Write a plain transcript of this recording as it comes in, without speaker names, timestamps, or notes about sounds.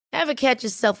Ever catch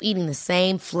yourself eating the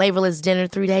same flavorless dinner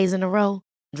 3 days in a row?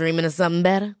 Dreaming of something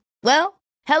better? Well,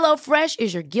 HelloFresh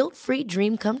is your guilt-free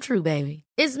dream come true, baby.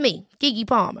 It's me, Keke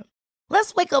Palmer.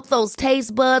 Let's wake up those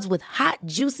taste buds with hot,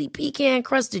 juicy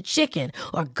pecan-crusted chicken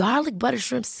or garlic butter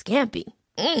shrimp scampi.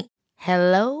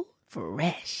 Hello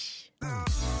Fresh.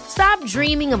 Stop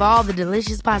dreaming of all the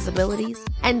delicious possibilities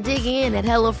and dig in at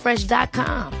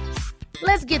HelloFresh.com.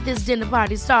 Let's get this dinner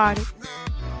party started.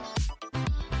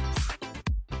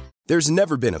 There's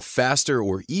never been a faster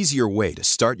or easier way to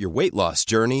start your weight loss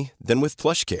journey than with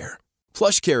PlushCare.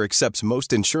 PlushCare accepts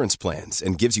most insurance plans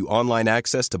and gives you online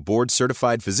access to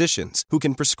board-certified physicians who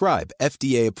can prescribe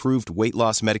FDA-approved weight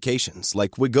loss medications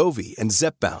like Wegovy and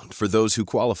Zepbound for those who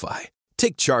qualify.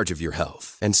 Take charge of your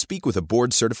health and speak with a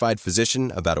board-certified physician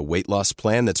about a weight loss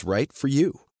plan that's right for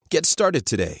you. Get started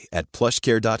today at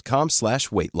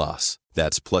plushcare.com/weight loss.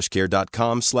 That's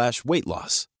plushcare.com/weight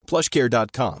loss.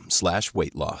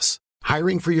 plushcare.com/weight loss.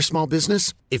 Hiring for your small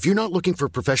business? If you're not looking for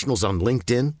professionals on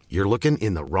LinkedIn, you're looking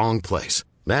in the wrong place.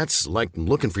 That's like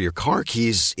looking for your car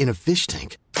keys in a fish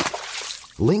tank.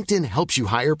 LinkedIn helps you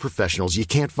hire professionals you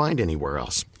can't find anywhere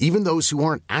else, even those who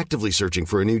aren't actively searching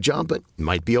for a new job but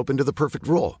might be open to the perfect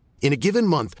role. In a given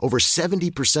month, over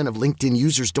 70% of LinkedIn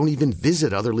users don't even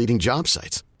visit other leading job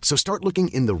sites. So start looking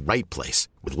in the right place.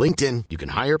 With LinkedIn, you can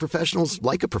hire professionals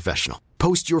like a professional.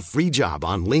 Post your free job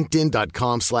on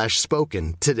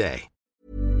linkedin.com/spoken today.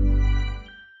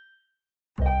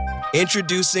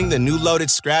 Introducing the new Loaded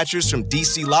Scratchers from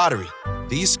DC Lottery.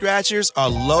 These scratchers are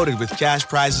loaded with cash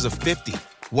prizes of $50,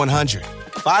 $100,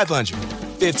 $500,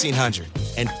 $1,500,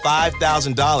 and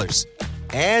 $5,000.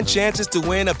 And chances to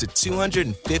win up to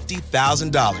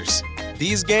 $250,000.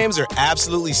 These games are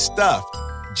absolutely stuffed,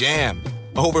 jammed,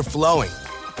 overflowing.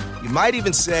 You might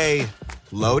even say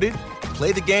loaded.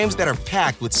 Play the games that are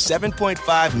packed with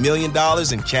 $7.5 million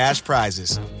in cash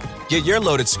prizes. Get your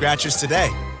Loaded Scratchers today.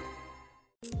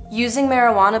 Using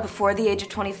marijuana before the age of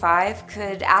 25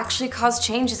 could actually cause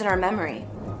changes in our memory.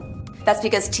 That's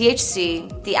because THC,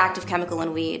 the active chemical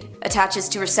in weed, attaches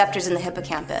to receptors in the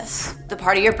hippocampus, the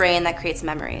part of your brain that creates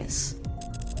memories.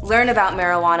 Learn about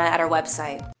marijuana at our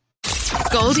website.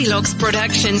 Goldilocks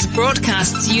Productions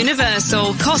broadcasts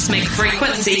universal cosmic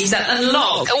frequencies that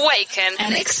unlock, awaken,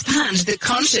 and expand the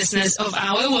consciousness of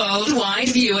our worldwide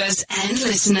viewers and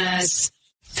listeners.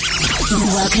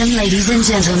 Welcome, ladies and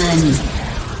gentlemen.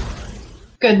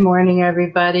 Good morning,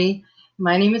 everybody.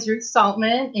 My name is Ruth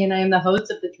Saltman, and I am the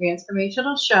host of the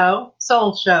Transformational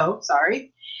Soul Show.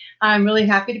 I'm really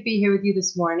happy to be here with you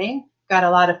this morning. Got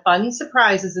a lot of fun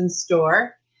surprises in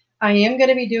store. I am going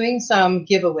to be doing some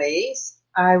giveaways.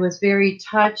 I was very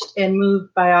touched and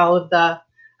moved by all of the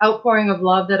outpouring of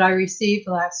love that I received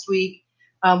last week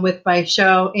with my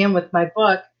show and with my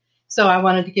book. So I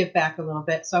wanted to give back a little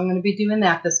bit. So I'm going to be doing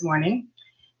that this morning.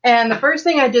 And the first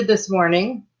thing I did this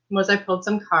morning was I pulled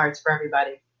some cards for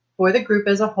everybody, for the group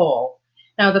as a whole.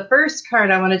 Now, the first card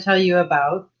I want to tell you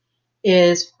about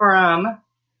is from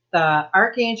the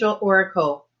Archangel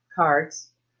Oracle cards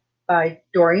by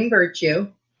Doreen Virtue.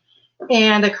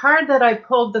 And the card that I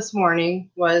pulled this morning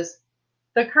was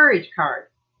the Courage card.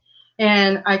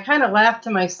 And I kind of laughed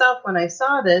to myself when I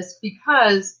saw this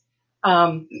because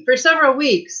for several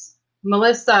weeks,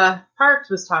 Melissa Parks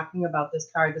was talking about this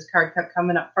card. This card kept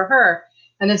coming up for her.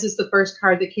 And this is the first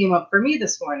card that came up for me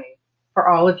this morning, for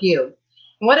all of you.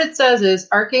 And what it says is,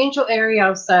 Archangel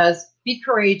Ariel says, be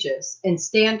courageous and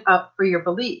stand up for your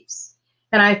beliefs.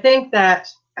 And I think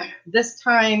that this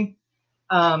time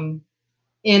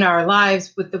in our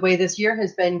lives, with the way this year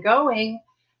has been going,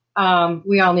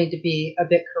 we all need to be a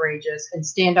bit courageous and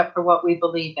stand up for what we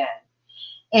believe in.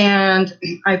 And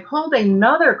I pulled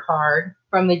another card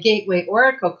from the Gateway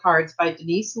Oracle cards by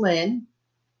Denise Lynn.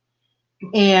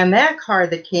 And that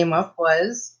card that came up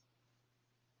was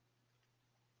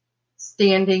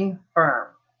Standing Firm.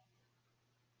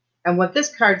 And what this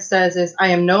card says is, I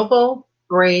am noble,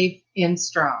 brave, and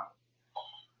strong.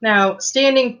 Now,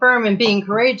 standing firm and being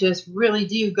courageous really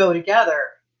do go together.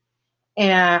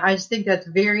 And I just think that's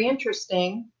very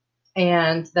interesting.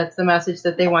 And that's the message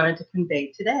that they wanted to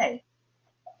convey today.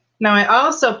 Now, I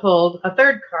also pulled a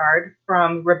third card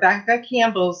from Rebecca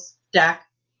Campbell's deck,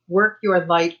 Work Your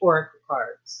Light Oracle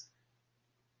cards.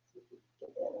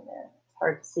 It's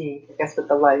hard to see, I guess, with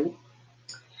the light.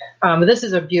 But this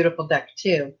is a beautiful deck,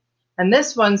 too. And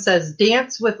this one says,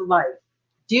 dance with life.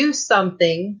 Do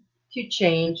something to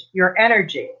change your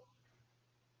energy.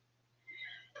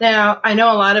 Now, I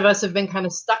know a lot of us have been kind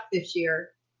of stuck this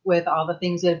year with all the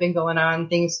things that have been going on,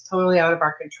 things totally out of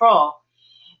our control.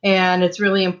 And it's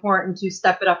really important to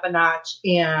step it up a notch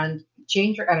and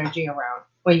change your energy around.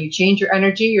 When you change your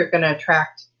energy, you're going to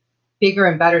attract bigger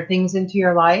and better things into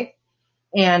your life.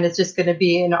 And it's just going to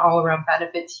be an all-around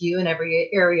benefit to you in every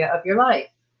area of your life.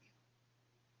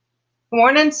 Good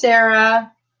morning,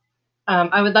 Sarah.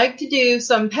 I would like to do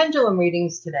some pendulum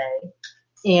readings today.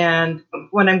 And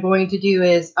what I'm going to do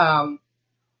is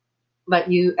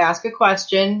let you ask a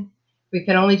question. We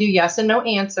can only do yes and no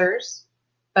answers,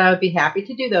 but I would be happy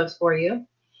to do those for you.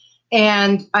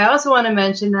 And I also want to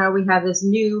mention now we have this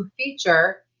new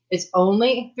feature. It's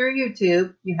only through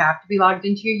YouTube. You have to be logged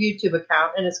into your YouTube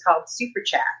account, and it's called Super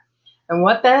Chat. And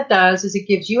what that does is it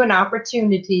gives you an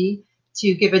opportunity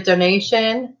to give a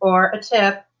donation or a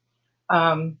tip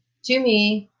to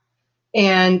me.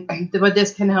 And what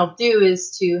this can help do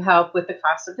is to help with the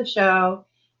cost of the show.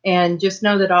 And just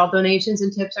know that all donations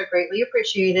and tips are greatly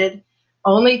appreciated.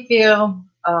 Only do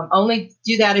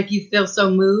that if you feel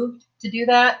so moved to do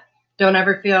that. Don't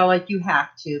ever feel like you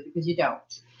have to, because you don't.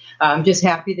 I'm just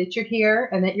happy that you're here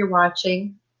and that you're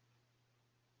watching.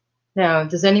 Now,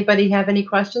 does anybody have any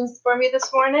questions for me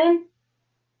this morning?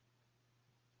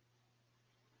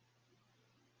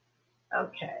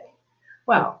 Okay.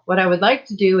 Well, what I would like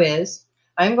to do is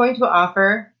I'm going to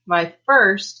offer my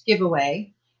first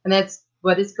giveaway, and that's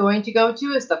what it's going to go to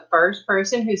is the first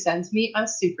person who sends me a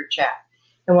super chat.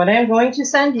 And what I'm going to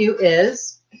send you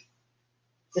is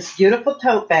this beautiful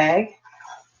tote bag.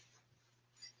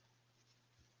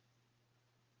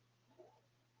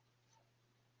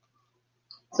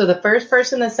 So the first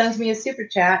person that sends me a super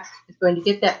chat is going to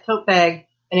get that tote bag,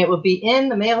 and it will be in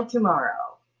the mail tomorrow.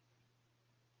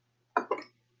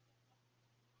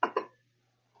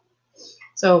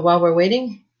 So while we're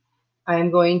waiting, I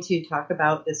am going to talk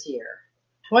about this year.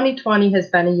 2020 has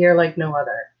been a year like no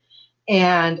other.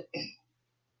 And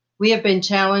we have been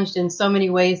challenged in so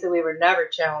many ways that we were never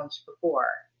challenged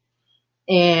before.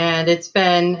 And it's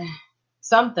been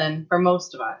something for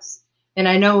most of us. And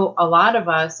I know a lot of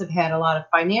us have had a lot of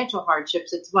financial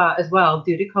hardships as well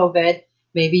due to COVID.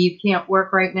 Maybe you can't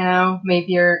work right now.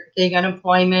 Maybe you're getting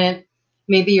unemployment.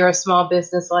 Maybe you're a small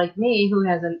business like me who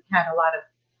hasn't had a lot of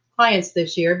clients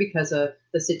this year because of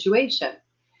the situation.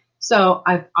 So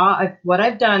what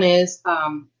I've done is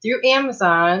through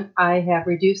Amazon, I have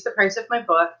reduced the price of my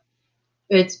book.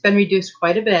 It's been reduced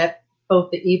quite a bit,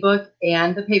 both the ebook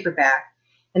and the paperback.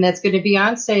 And that's going to be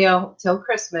on sale till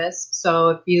Christmas. So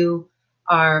if you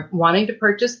are wanting to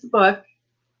purchase the book,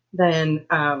 then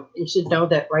you should know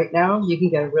that right now you can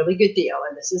get a really good deal.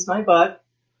 And this is my book,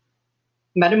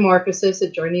 Metamorphosis, A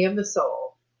Journey of the Soul.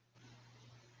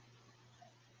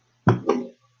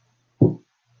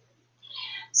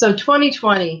 So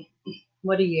 2020,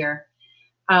 what a year.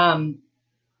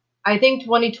 I think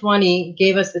 2020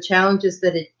 gave us the challenges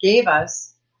that it gave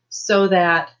us so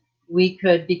that we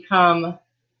could become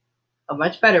a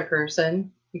much better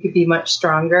person. We could be much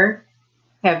stronger,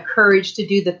 have courage to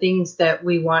do the things that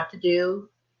we want to do,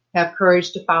 have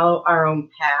courage to follow our own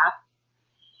path.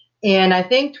 And I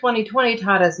think 2020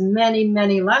 taught us many,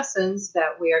 many lessons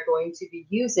that we are going to be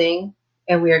using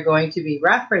and we are going to be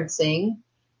referencing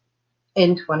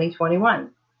in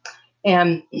 2021.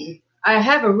 And I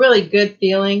have a really good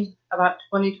feeling about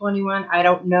 2021. I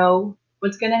don't know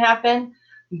what's going to happen,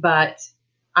 but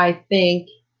I think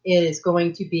it is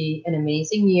going to be an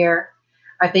amazing year.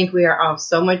 I think we are all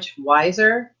so much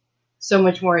wiser, so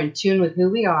much more in tune with who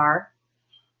we are.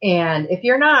 And if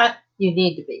you're not, you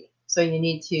need to be. So you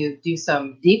need to do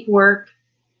some deep work,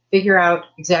 figure out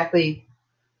exactly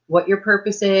what your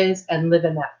purpose is, and live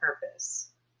in that purpose.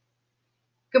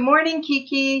 Good morning,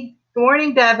 Kiki. Good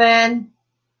morning, Devin.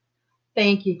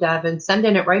 Thank you, Devin.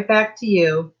 Sending it right back to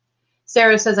you.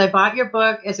 Sarah says, I bought your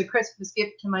book as a Christmas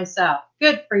gift to myself.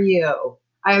 Good for you.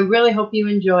 I really hope you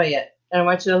enjoy it. And I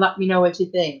want you to let me know what you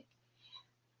think.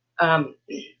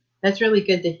 That's really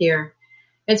good to hear.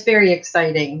 It's very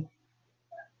exciting.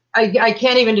 I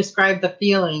can't even describe the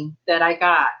feeling that I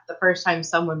got the first time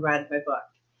someone read my book,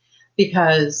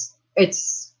 because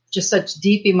it's just such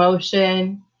deep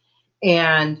emotion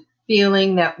and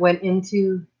feeling that went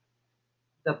into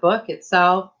the book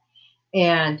itself.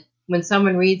 And when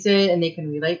someone reads it and they can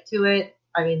relate to it,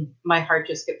 I mean, my heart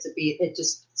just skips a beat. It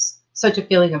just such a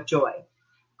feeling of joy.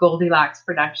 Goldilocks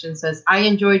Production says, I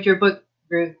enjoyed your book,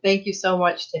 Ruth. Thank you so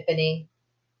much, Tiffany.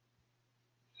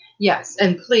 Yes,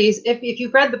 and please, if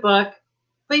you've read the book,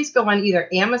 please go on either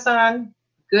Amazon,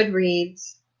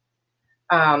 Goodreads,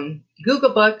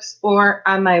 Google Books, or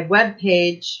on my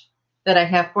webpage that I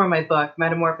have for my book,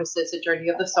 Metamorphosis, A Journey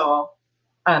of the Soul.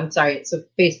 Sorry, it's a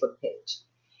Facebook page.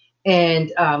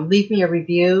 And leave me a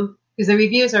review, because the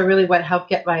reviews are really what help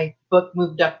get my book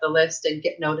moved up the list and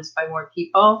get noticed by more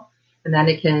people. And then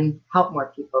it can help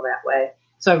more people that way.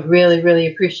 So I really,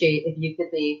 really appreciate if you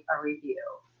could leave a review.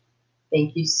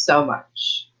 Thank you so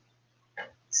much.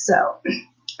 So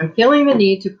I'm feeling the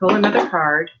need to pull another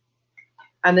card.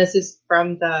 And this is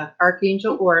from the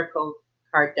Archangel Oracle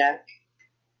card deck.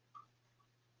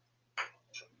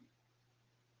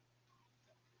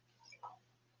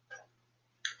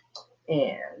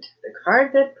 And the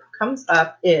card that comes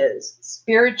up is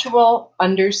Spiritual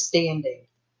Understanding.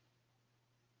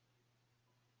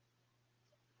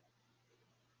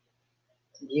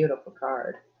 It's a beautiful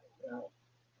card.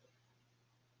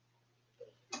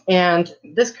 And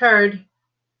this card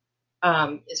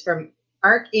is from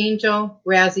Archangel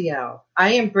Raziel.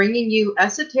 I am bringing you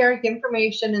esoteric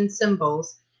information and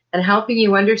symbols and helping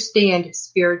you understand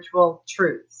spiritual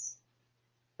truths.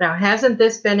 Now, hasn't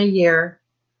this been a year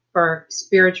for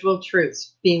spiritual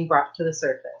truths being brought to the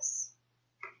surface?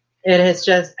 It has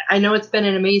just, I know it's been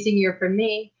an amazing year for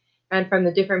me, and from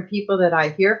the different people that I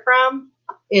hear from,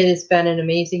 it has been an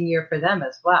amazing year for them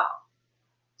as well.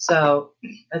 So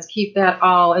let's keep that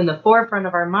all in the forefront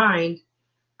of our mind,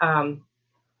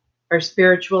 our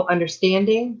spiritual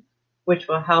understanding, which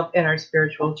will help in our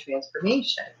spiritual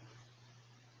transformation.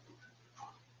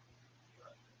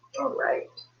 All right.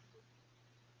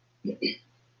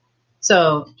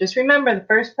 So just remember, the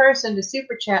first person to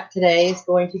super chat today is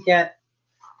going to get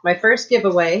my first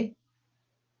giveaway,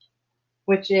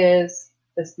 which is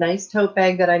this nice tote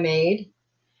bag that I made.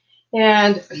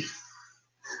 And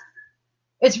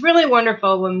it's really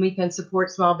wonderful when we can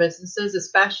support small businesses,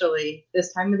 especially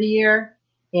this time of the year,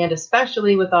 and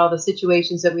especially with all the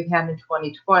situations that we've had in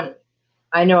 2020.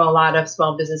 I know a lot of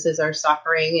small businesses are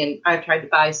suffering, and I've tried to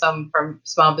buy some from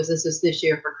small businesses this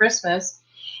year for Christmas.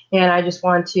 And I just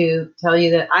want to tell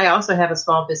you that I also have a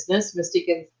small business, Mystic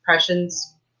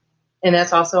Impressions, and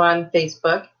that's also on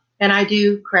Facebook. And I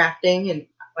do crafting, and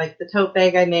like the tote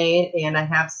bag I made, and I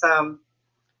have some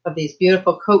of these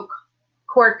beautiful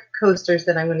cork coasters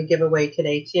that I'm going to give away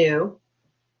today too.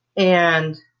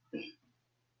 And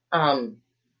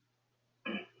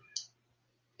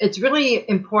it's really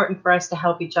important for us to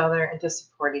help each other and to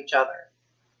support each other.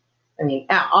 I mean,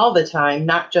 all the time,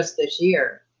 not just this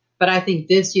year. But I think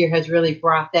this year has really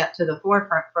brought that to the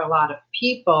forefront for a lot of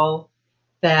people,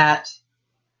 that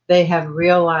they have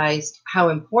realized how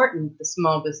important the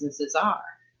small businesses are.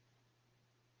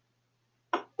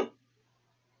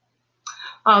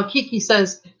 Oh, Kiki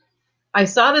says, I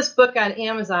saw this book on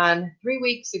Amazon 3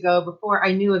 weeks ago before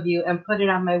I knew of you and put it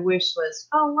on my wish list.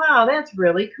 Oh, wow, that's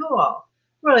really cool. I'm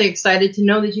really excited to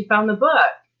know that you found the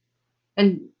book.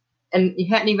 And you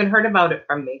hadn't even heard about it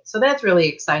from me. So that's really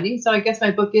exciting. So I guess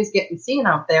my book is getting seen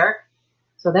out there.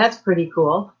 So that's pretty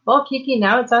cool. Well, Kiki,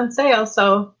 now it's on sale.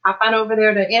 So hop on over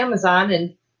there to Amazon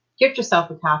and get yourself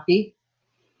a copy.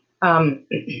 I'm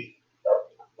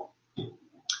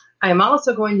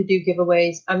also going to do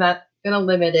giveaways. I'm not going to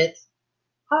limit it.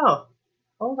 Oh,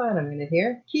 hold on a minute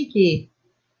here. Kiki.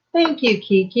 Thank you,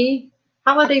 Kiki.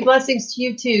 Holiday blessings to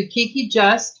you too. Kiki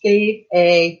just gave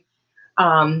a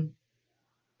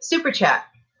super chat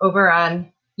over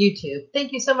on YouTube.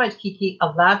 Thank you so much, Kiki.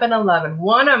 1111,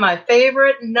 one of my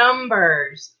favorite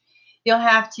numbers. You'll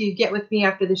have to get with me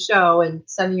after the show and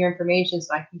send me your information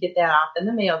so I can get that off in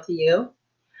the mail to you.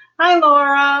 Hi,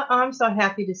 Laura. I'm so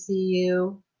happy to see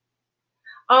you.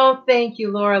 Oh, thank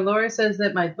you, Laura. Laura says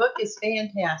that my book is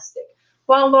fantastic.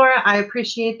 Well, Laura, I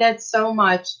appreciate that so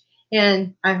much.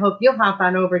 And I hope you'll hop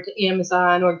on over to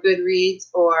Amazon or Goodreads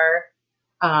or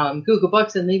Google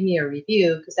Books and leave me a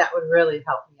review, because that would really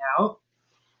help me out.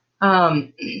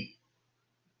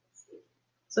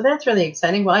 So that's really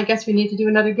exciting. Well, I guess we need to do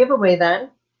another giveaway then.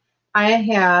 I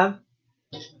have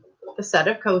a set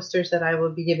of coasters that I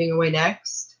will be giving away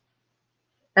next.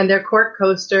 And they're cork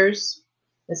coasters.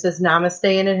 It says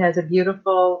Namaste, and it has a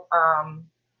beautiful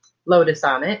lotus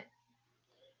on it.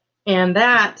 And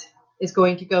that is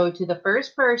going to go to the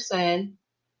first person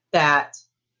that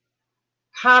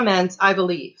comments, I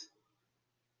believe.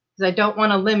 Because I don't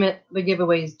want to limit the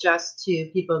giveaways just to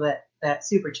people that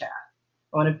super chat.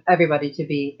 I want everybody to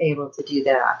be able to do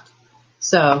that.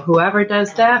 So whoever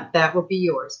does that, that will be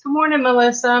yours. Good morning,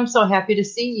 Melissa. I'm so happy to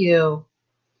see you.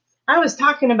 I was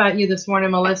talking about you this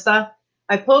morning, Melissa.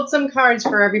 I pulled some cards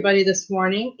for everybody this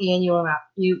morning, and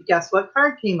you guess what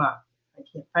card came up? I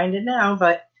can't find it now,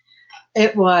 but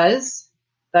it was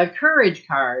the Courage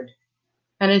card.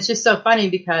 And it's just so funny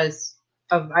because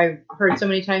I've heard so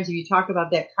many times you talk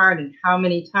about that card and how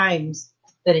many times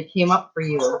that it came up for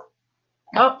you.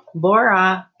 Oh,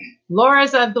 Laura.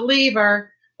 Laura's a believer.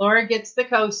 Laura gets the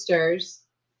coasters.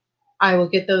 I will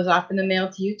get those off in the mail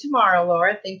to you tomorrow,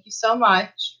 Laura. Thank you so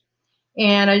much.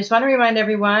 And I just want to remind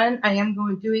everyone, I am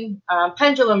doing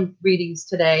pendulum readings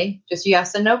today, just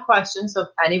yes and no questions. So if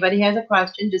anybody has a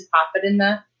question, just pop it in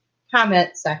the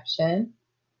comment section.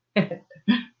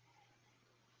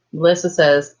 Melissa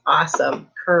says, awesome,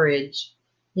 courage.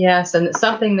 Yes, and it's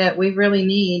something that we really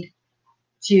need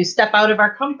to step out of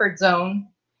our comfort zone.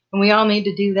 And we all need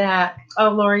to do that. Oh,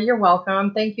 Lori, you're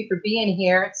welcome. Thank you for being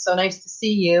here. It's so nice to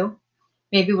see you.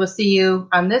 Maybe we'll see you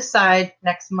on this side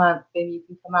next month. Maybe you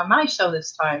can come on my show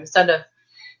this time instead of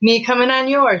me coming on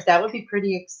yours. That would be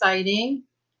pretty exciting.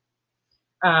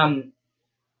 So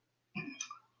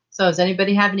does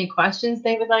anybody have any questions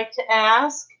they would like to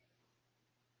ask?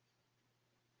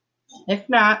 If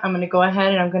not, I'm going to go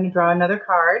ahead and I'm going to draw another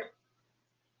card.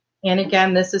 And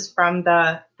again, this is from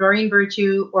the Doreen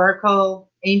Virtue Oracle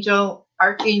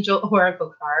Archangel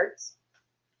Oracle cards.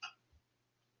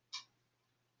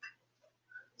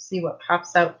 See what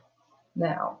pops out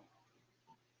now.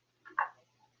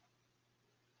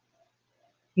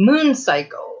 Moon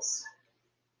cycles.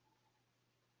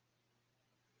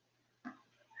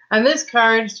 On this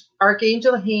card,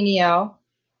 Archangel Haniel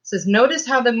says, notice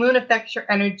how the moon affects your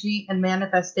energy and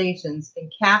manifestations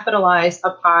and capitalize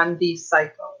upon these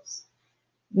cycles.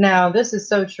 Now, this is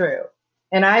so true.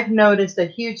 And I've noticed a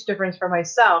huge difference for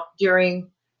myself during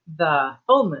the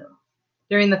full moon.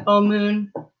 During the full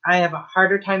moon, I have a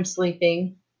harder time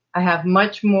sleeping. I have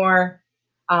much more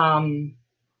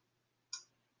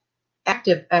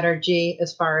active energy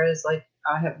as far as like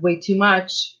I have way too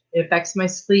much. It affects my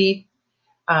sleep.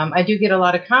 I do get a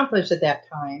lot accomplished at that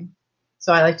time.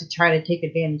 So I like to try to take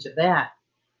advantage of that.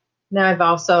 Now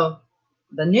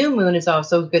the new moon is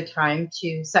also a good time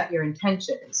to set your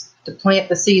intentions, to plant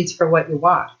the seeds for what you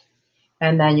want.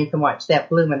 And then you can watch that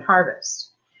bloom and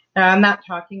harvest. Now, I'm not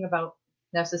talking about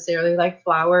necessarily like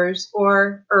flowers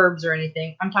or herbs or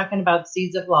anything. I'm talking about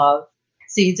seeds of love,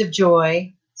 seeds of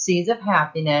joy, seeds of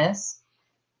happiness.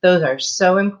 Those are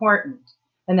so important.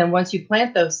 And then once you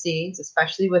plant those seeds,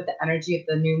 especially with the energy of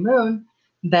the new moon,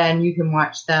 then you can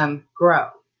watch them grow.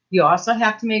 You also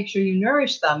have to make sure you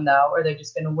nourish them, though, or they're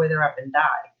just going to wither up and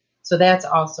die. So that's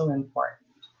also important.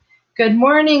 Good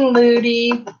morning,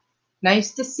 Ludi.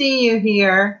 Nice to see you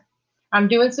here. I'm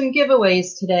doing some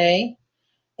giveaways today.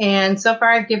 And so far,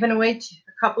 I've given away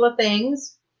a couple of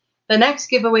things. The next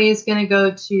giveaway is going to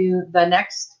go to the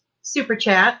next Super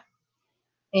Chat.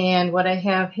 And what I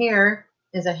have here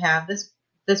is I have this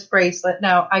bracelet.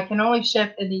 Now, I can only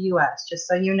ship in the U.S., just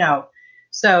so you know.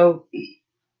 So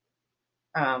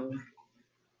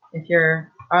if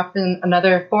you're off in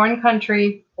another foreign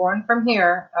country, foreign from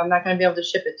here, I'm not going to be able to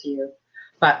ship it to you.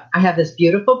 But I have this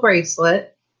beautiful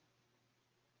bracelet.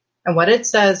 And what it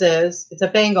says is, it's a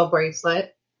bangle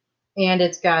bracelet. And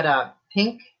it's got a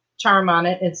pink charm on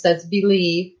it. It says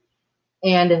believe.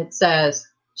 And it says,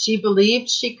 she believed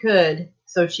she could,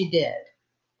 so she did.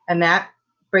 And that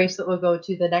bracelet will go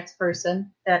to the next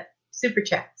person that super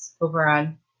chats over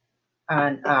on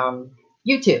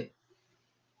YouTube.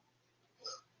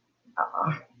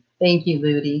 Thank you,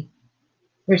 Ludi.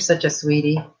 You're such a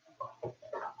sweetie.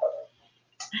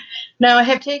 Now, I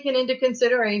have taken into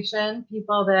consideration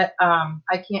people that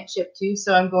I can't ship to,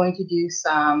 so I'm going to do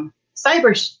some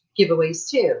cyber giveaways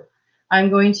too.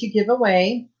 I'm going to give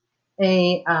away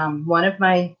a one of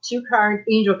my 2-card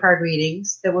angel card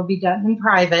readings that will be done in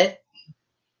private.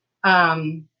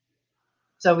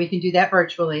 So we can do that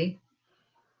virtually.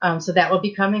 So that will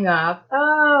be coming up.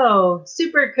 Oh,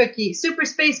 Super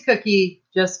Space Cookie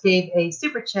just gave a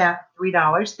super chat,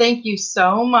 $3. Thank you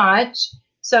so much.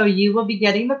 So you will be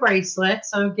getting the bracelet.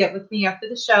 So get with me after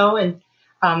the show and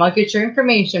I'll get your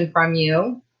information from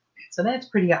you. So that's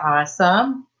pretty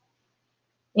awesome.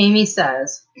 Amy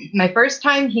says, my first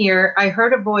time here, I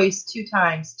heard a voice 2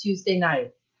 times Tuesday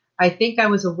night. I think I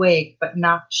was awake, but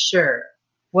not sure.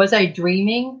 Was I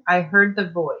dreaming? I heard the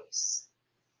voice.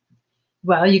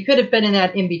 Well, you could have been in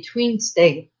that in-between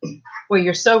state where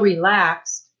you're so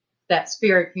relaxed that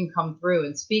spirit can come through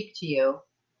and speak to you.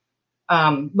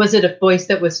 Was it a voice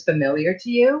that was familiar to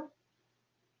you?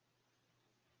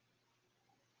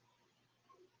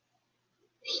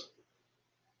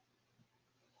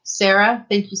 Sarah,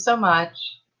 thank you so much.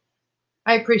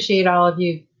 I appreciate all of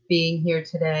you being here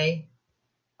today.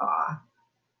 Aw,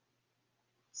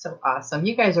 so awesome.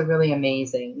 You guys are really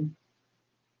amazing.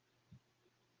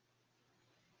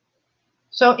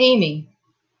 So, Amy.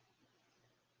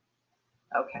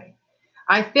 Okay.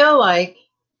 I feel like,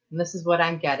 and this is what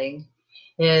I'm getting,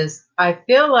 is I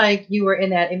feel like you were in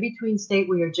that in-between state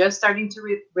where you're just starting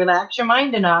to relax your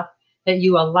mind enough that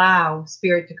you allow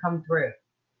spirit to come through.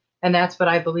 And that's what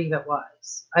I believe it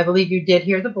was. I believe you did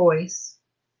hear the voice.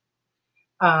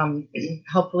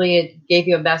 Hopefully it gave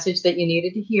you a message that you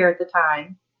needed to hear at the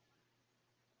time.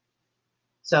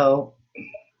 So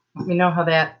let me know how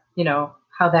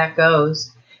that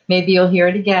goes. Maybe you'll hear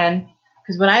it again.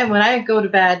 Because when I go to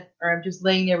bed, or I'm just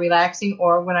laying there relaxing,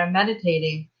 or when I'm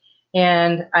meditating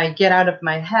and I get out of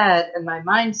my head and my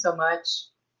mind so much,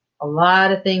 a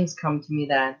lot of things come to me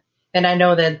then. And I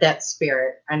know that that's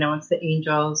spirit. I know it's the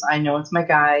angels. I know it's my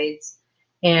guides.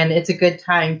 And it's a good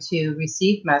time to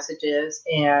receive messages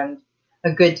and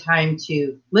a good time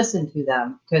to listen to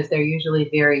them, because they're usually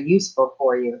very useful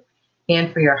for you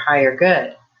and for your higher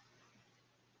good.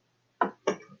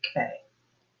 Okay.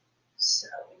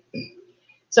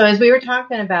 So as we were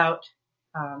talking about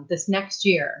this next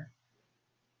year,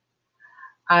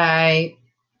 I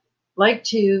like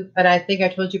to, and I think I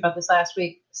told you about this last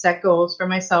week, set goals for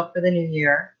myself for the new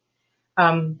year.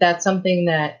 That's something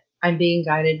that I'm being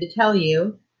guided to tell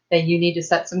you, that you need to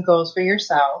set some goals for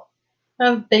yourself.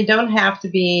 They don't have to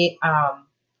be,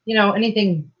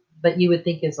 anything that you would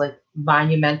think is like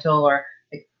monumental, or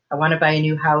like, I want to buy a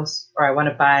new house, or I want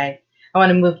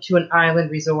to move to an island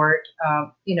resort,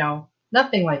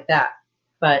 nothing like that.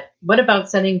 But what about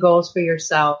setting goals for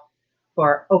yourself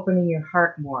for opening your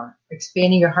heart more,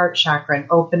 expanding your heart chakra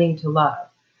and opening to love,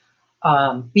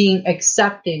 being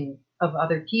accepting of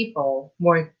other people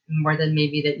more than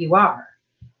maybe that you are.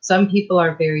 Some people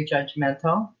are very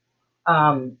judgmental,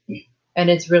 and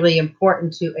it's really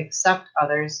important to accept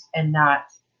others and not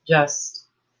just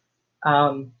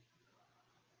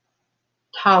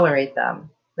tolerate them.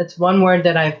 That's one word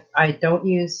that I don't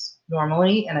use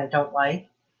normally, and I don't like,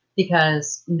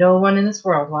 because no one in this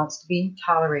world wants to be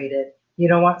tolerated. You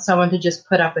don't want someone to just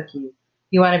put up with you.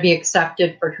 You want to be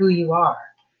accepted for who you are.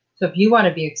 So if you want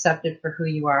to be accepted for who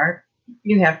you are,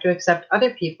 you have to accept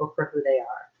other people for who they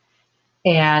are.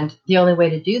 And the only way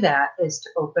to do that is to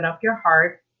open up your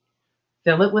heart,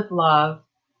 fill it with love,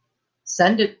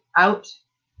 send it out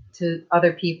to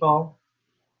other people,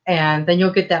 and then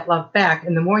you'll get that love back.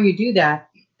 And the more you do that,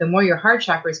 the more your heart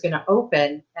chakra is going to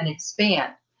open and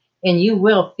expand. And you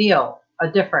will feel a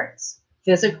difference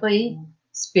physically,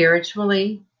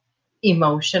 spiritually,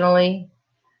 emotionally.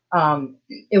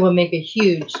 It will make a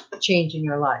huge change in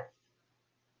your life.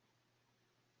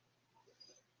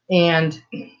 And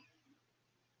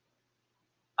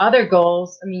other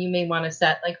goals, you may want to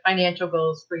set like financial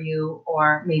goals for you,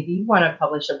 or maybe you want to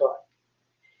publish a book.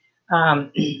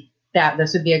 That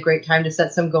this would be a great time to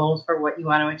set some goals for what you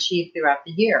want to achieve throughout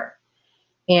the year.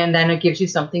 And then it gives you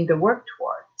something to work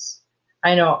towards.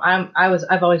 I know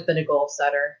I've always been a goal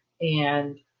setter,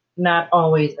 and not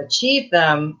always achieve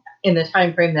them in the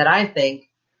time frame that I think,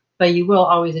 but you will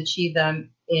always achieve them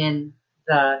in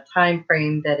the time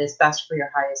frame that is best for your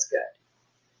highest good.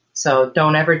 So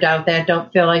don't ever doubt that.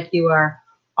 Don't feel like you are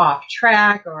off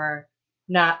track or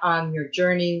not on your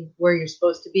journey where you're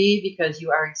supposed to be, because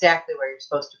you are exactly where you're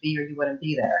supposed to be, or you wouldn't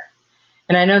be there.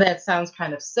 And I know that sounds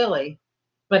kind of silly,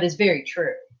 but it's very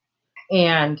true.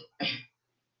 And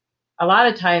a lot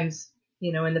of times,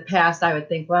 in the past, I would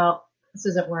think, well, this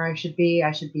isn't where I should be.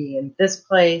 I should be in this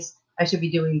place. I should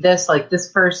be doing this like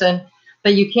this person.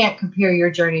 But you can't compare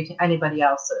your journey to anybody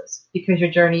else's, because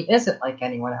your journey isn't like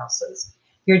anyone else's.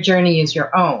 Your journey is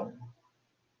your own.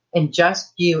 And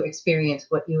just you experience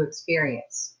what you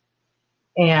experience.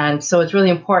 And so it's really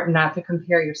important not to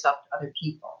compare yourself to other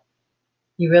people.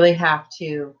 You really have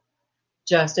to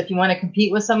just, if you want to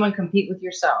compete with someone, compete with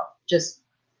yourself. Just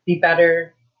be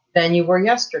better than you were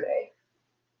yesterday.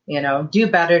 Do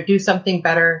better, do something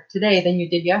better today than you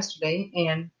did yesterday.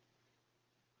 And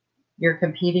you're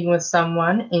competing with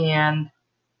someone, and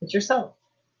it's yourself.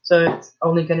 So it's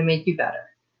only going to make you better.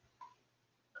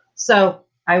 So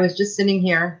I was just sitting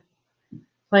here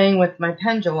playing with my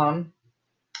pendulum,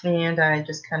 and I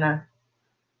just kind of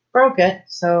broke it.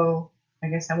 So I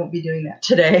guess I won't be doing that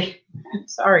today.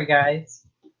 Sorry, guys.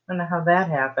 I don't know how that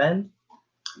happened.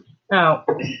 Now,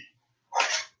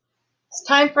 it's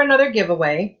time for another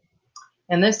giveaway.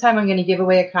 And this time I'm going to give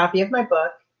away a copy of my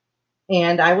book,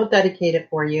 and I will dedicate it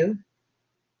for you.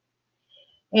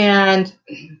 And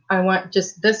I want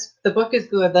just this, the book is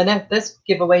good. This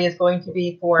giveaway is going to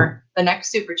be for the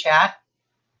next Super Chat.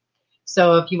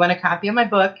 So if you want a copy of my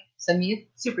book, send me a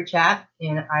Super Chat,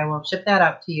 and I will ship that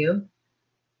out to you.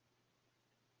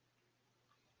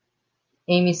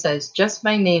 Amy says, just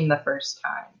my name the first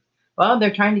time. Well,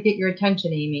 they're trying to get your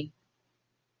attention, Amy.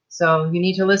 So you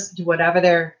need to listen to whatever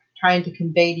they're trying to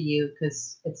convey to you,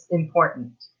 because it's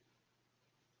important.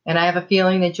 And I have a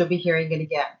feeling that you'll be hearing it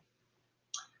again.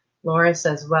 Laura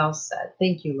says, well said.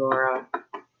 Thank you, Laura.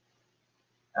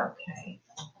 Okay.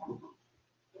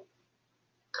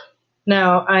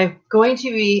 Now, I'm going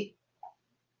to be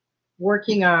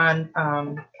working on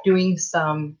doing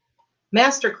some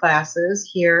master classes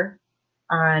here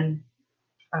on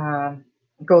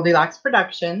Goldilocks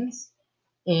Productions,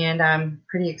 and I'm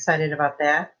pretty excited about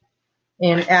that.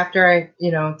 And after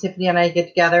Tiffany and I get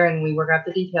together and we work out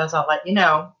the details, I'll let you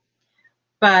know.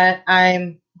 But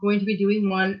I'm going to be doing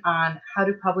one on how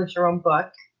to publish your own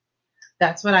book.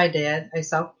 That's what I did. I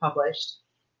self-published.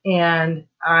 And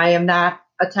I am not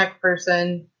a tech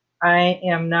person. I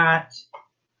am not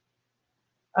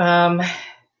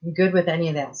good with any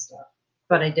of that stuff.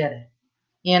 But I did it.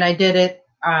 And I did it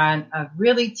on a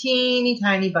really teeny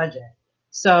tiny budget.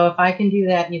 So if I can do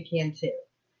that, you can too.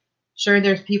 Sure,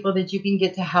 there's people that you can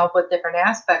get to help with different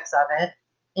aspects of it.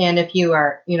 And if you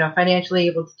are, financially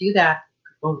able to do that,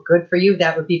 well, good for you.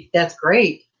 That's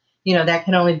great. That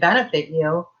can only benefit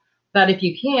you. But if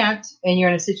you can't, and you're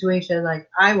in a situation like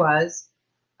I was,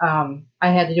 I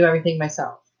had to do everything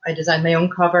myself. I designed my own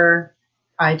cover.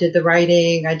 I did the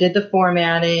writing. I did the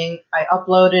formatting. I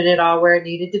uploaded it all where it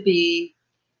needed to be.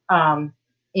 And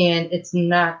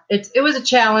it was a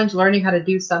challenge learning how to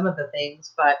do some of the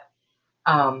things, but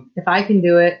if I can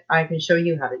do it, I can show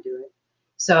you how to do it.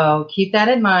 So keep that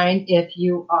in mind if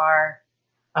you are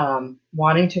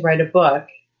wanting to write a book,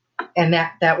 and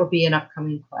that will be an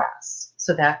upcoming class.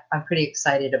 So that I'm pretty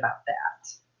excited about that.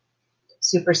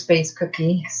 Super Space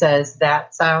Cookie says,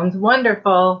 that sounds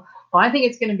wonderful. Well, I think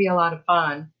it's going to be a lot of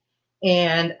fun.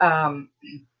 And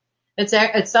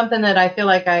it's something that I feel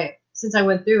like since I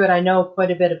went through it, I know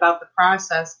quite a bit about the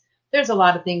process. There's a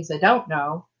lot of things I don't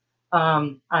know,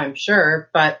 I'm sure.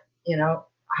 But,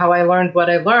 how I learned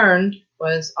what I learned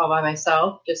was all by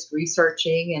myself, just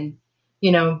researching and,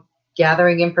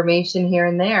 gathering information here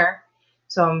and there.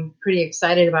 So I'm pretty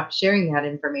excited about sharing that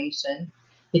information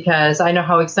because I know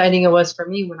how exciting it was for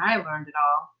me when I learned it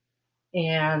all.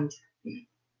 And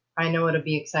I know it'll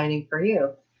be exciting for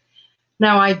you.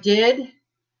 Now, I did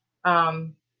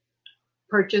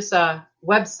purchase a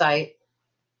website,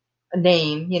 a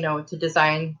name, to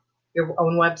design your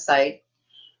own website.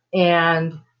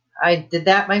 And I did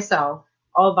that myself,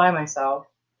 all by myself,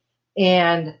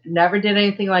 and never did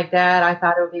anything like that. I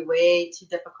thought it would be way too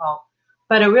difficult,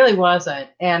 but it really wasn't.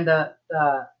 And the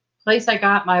place I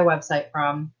got my website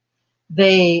from,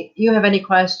 you have any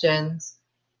questions,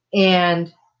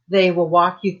 and they will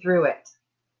walk you through it.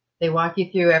 They walk you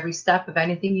through every step of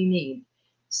anything you need.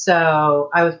 So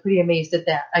I was pretty amazed at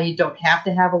that. You don't have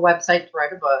to have a website to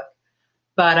write a book,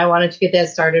 but I wanted to get that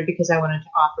started because I wanted to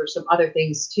offer some other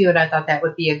things too, and I thought that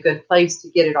would be a good place to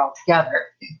get it all together.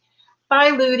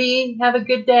 Bye, Ludi. Have a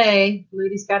good day.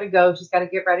 Ludi's got to go. She's got to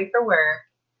get ready for work.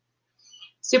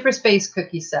 Super Space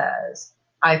Cookie says,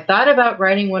 I've thought about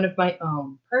writing one of my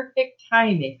own. Perfect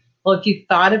timing. Well, if you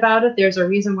thought about it, there's a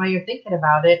reason why you're thinking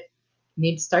about it. You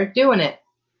need to start doing it.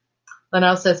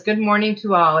 Linnell says, good morning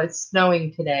to all. It's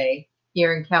snowing today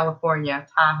here in California,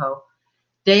 Tahoe.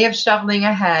 Day of shoveling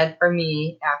ahead for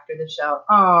me after the show.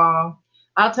 Oh,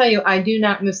 I'll tell you, I do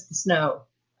not miss the snow.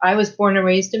 I was born and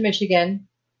raised in Michigan,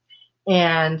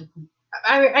 and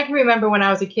I can remember when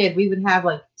I was a kid, we would have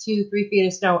like 2-3 feet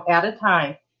of snow at a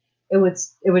time. It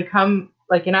would come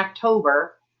like in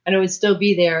October, and it would still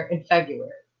be there in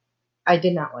February. I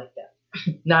did not like that,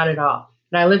 not at all.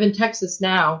 And I live in Texas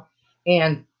now,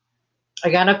 and I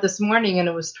got up this morning and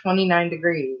it was 29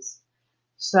 degrees.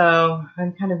 So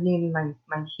I'm kind of needing my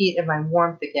heat and my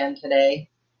warmth again today.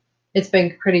 It's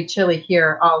been pretty chilly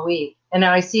here all week. And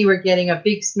now I see we're getting a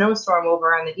big snowstorm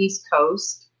over on the East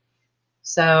Coast.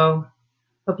 So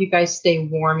hope you guys stay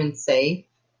warm and safe.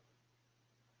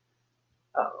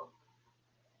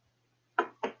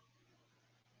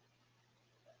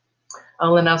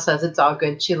 Oh, Linnell says it's all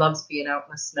good. She loves being out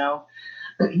in the snow.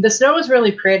 The snow is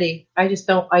really pretty. I just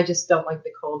don't like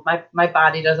the cold. My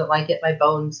body doesn't like it. My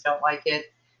bones don't like it.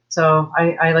 So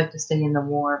I like to stay in the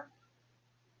warm.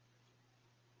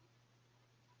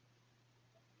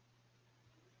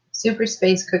 Super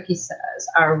Space Cookie says,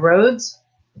 our roads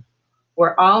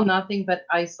were all nothing but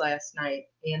ice last night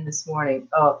and this morning.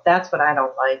 Oh, that's what I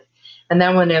don't like. And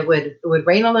then when it would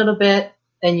rain a little bit,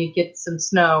 then you'd get some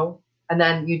snow, and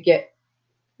then you'd get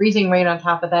freezing rain on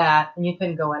top of that, and you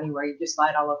couldn't go anywhere. You just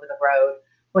slide all over the road.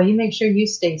 Well, you make sure you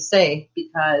stay safe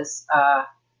because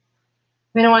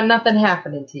we don't want nothing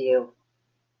happening to you.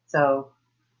 So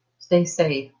stay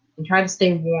safe and try to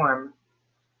stay warm.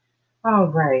 All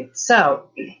right. So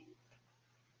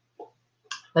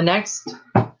the next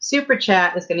super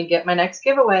chat is going to get my next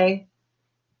giveaway,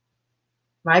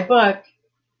 my book,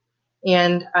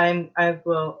 and I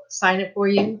will sign it for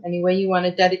you any way you want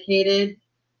it dedicated.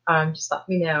 Just let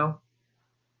me know.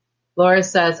 Laura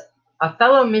says, a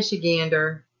fellow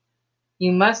Michigander,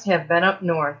 You must have been up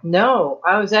north. No,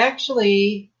 I was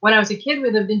actually, when I was a kid, we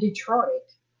lived in Detroit.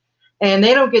 And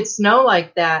they don't get snow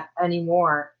like that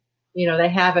anymore. You know, they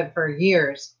haven't for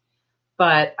years.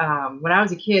 But when I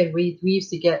was a kid, we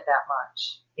used to get that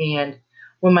much. And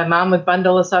when my mom would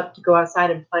bundle us up to go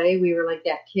outside and play, we were like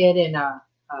that kid in a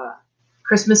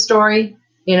Christmas Story.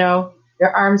 You know, your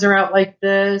arms are out like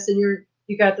this, and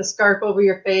you got the scarf over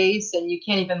your face, and you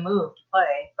can't even move to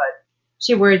play. But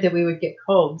she worried that we would get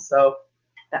cold, so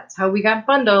that's how we got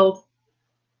bundled.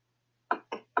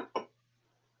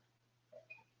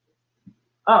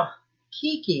 Oh,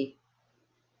 Kiki.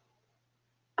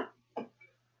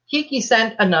 Kiki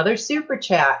sent another super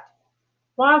chat.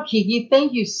 Wow, Kiki,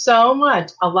 thank you so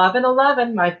much.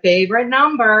 1111, my favorite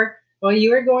number. Well,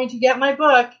 you are going to get my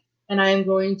book, and I am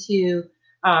going to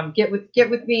get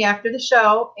with me after the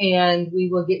show, and we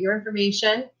will get your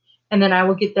information, and then I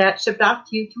will get that shipped off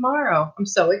to you tomorrow. I'm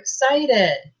so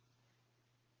excited.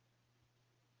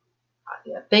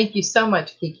 Yeah, thank you so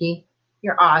much, Kiki.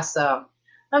 You're awesome.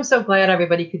 I'm so glad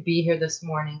everybody could be here this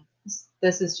morning.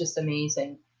 This is just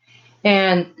amazing.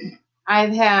 And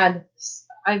I've had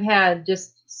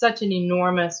just such an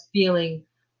enormous feeling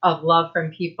of love from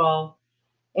people,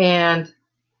 and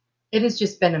it has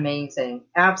just been amazing,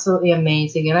 absolutely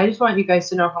amazing. And I just want you guys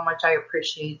to know how much I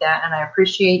appreciate that, and I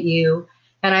appreciate you,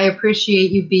 and I appreciate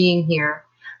you being here.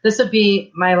 This will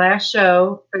be my last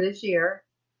show for this year,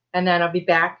 and then I'll be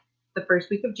back the first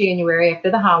week of January after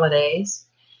the holidays.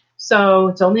 So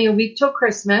it's only a week till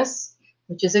Christmas,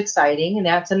 which is exciting. And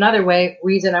that's another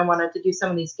reason I wanted to do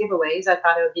some of these giveaways. I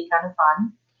thought it would be kind of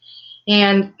fun.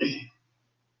 And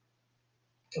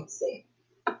let's see.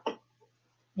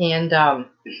 And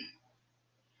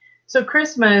so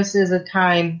Christmas is a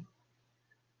time,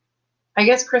 I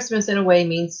guess Christmas in a way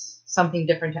means something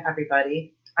different to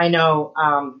everybody. I know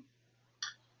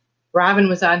Robin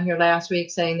was on here last week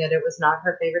saying that it was not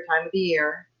her favorite time of the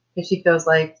year because she feels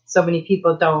like so many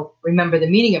people don't remember the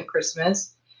meaning of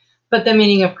Christmas. But the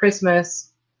meaning of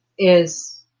Christmas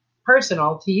is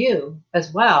personal to you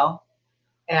as well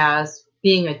as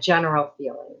being a general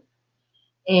feeling.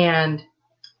 And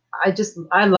I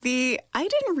love the I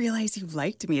didn't realize you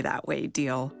liked me that way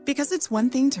deal. Because it's one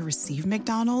thing to receive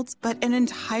McDonald's, but an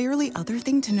entirely other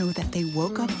thing to know that they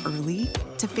woke up early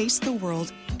to face the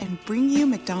world and bring you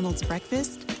McDonald's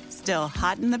breakfast still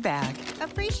hot in the bag.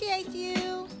 Appreciate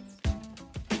you.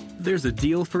 There's a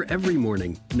deal for every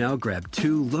morning. Now grab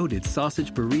 2 loaded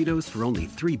sausage burritos for only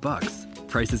 $3.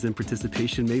 Prices and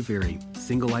participation may vary.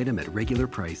 Single item at regular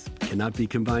price. Cannot be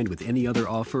combined with any other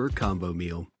offer or combo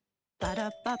meal.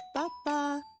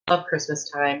 Ba-da-ba-ba-ba. Love Christmas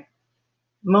time,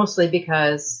 mostly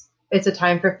because it's a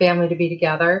time for family to be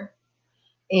together,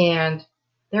 and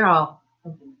they're all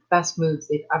in the best moods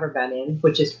they've ever been in,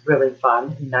 which is really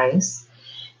fun and nice.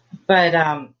 But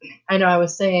I know I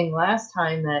was saying last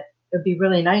time that it would be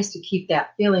really nice to keep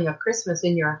that feeling of Christmas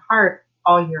in your heart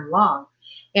all year long.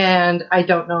 And I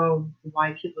don't know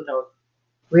why people don't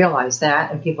realize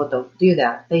that and people don't do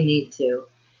that. They need to.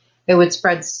 It would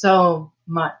spread so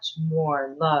much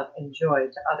more love and joy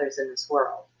to others in this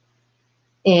world.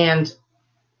 And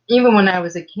even when I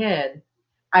was a kid,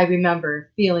 I remember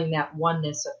feeling that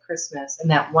oneness of Christmas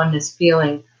and that oneness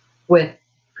feeling with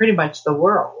pretty much the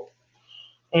world.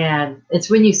 And it's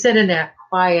when you sit in that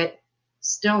quiet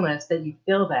stillness that you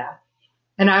feel that.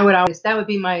 And that would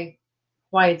be my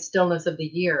quiet stillness of the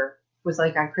year, was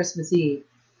like on Christmas Eve.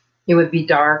 It would be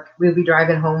dark. We would be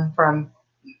driving home from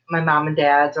my mom and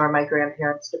dad's or my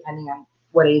grandparents, depending on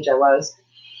what age I was.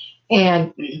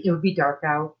 And it would be dark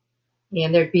out,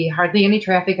 and there'd be hardly any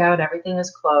traffic out. Everything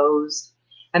is closed,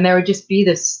 and there would just be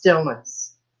this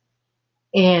stillness.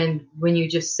 And when you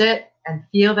just sit and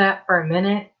feel that for a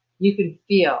minute, you can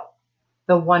feel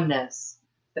the oneness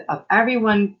of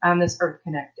everyone on this earth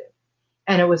connected.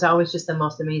 And it was always just the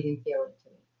most amazing feeling to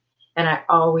me. And I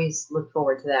always look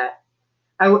forward to that.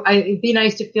 It'd be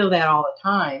nice to feel that all the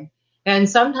time. And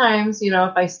sometimes, if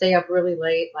I stay up really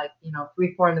late, like,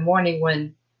 3, 4 in the morning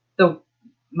when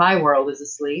my world is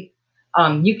asleep,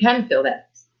 you can feel that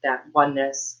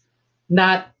oneness.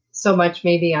 Not so much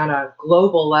maybe on a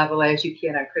global level as you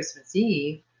can on Christmas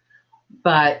Eve,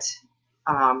 but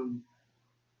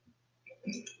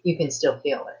you can still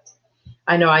feel it.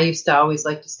 I know I used to always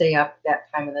like to stay up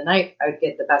that time of the night. I would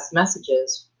get the best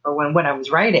messages or when I was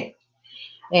writing.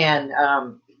 And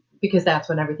because that's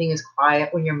when everything is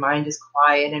quiet, when your mind is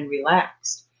quiet and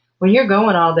relaxed. When you're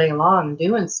going all day long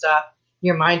doing stuff,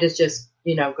 your mind is just,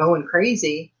 going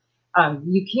crazy.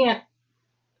 You can't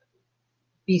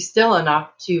be still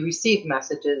enough to receive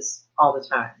messages all the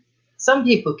time. Some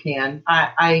people can.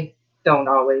 I don't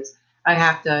always. I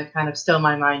have to kind of still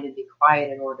my mind and be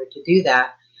quiet in order to do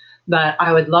that. But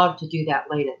I would love to do that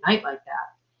late at night like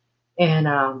that. And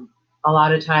a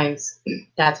lot of times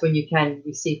that's when you can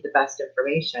receive the best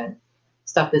information,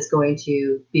 stuff that's going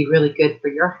to be really good for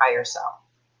your higher self.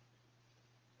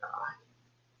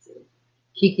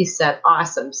 Kiki said,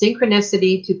 awesome.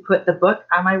 Synchronicity to put the book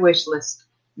on my wish list.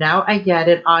 Now I get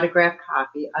an autographed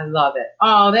copy. I love it.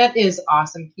 Oh, that is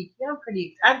awesome, Kiki.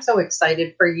 I'm so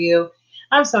excited for you.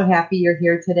 I'm so happy you're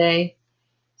here today.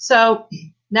 So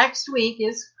next week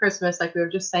is Christmas, like we were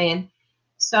just saying.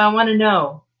 So I want to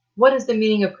know, what is the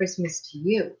meaning of Christmas to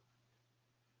you?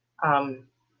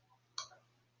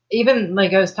 Even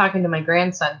like I was talking to my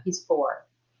grandson, he's 4,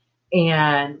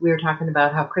 and we were talking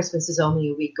about how Christmas is only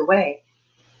a week away.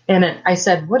 And I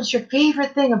said, what is your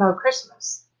favorite thing about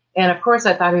Christmas? And of course,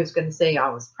 I thought he was going to say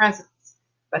all his presents.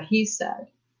 But he said,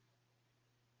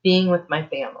 being with my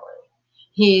family.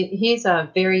 He's a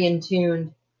very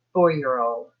in-tuned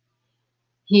 4-year-old.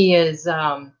 He is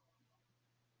a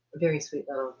very sweet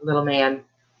little man.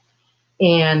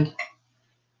 And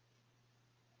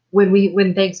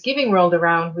when Thanksgiving rolled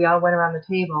around, we all went around the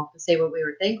table to say what we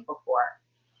were thankful for.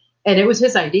 And it was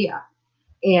his idea.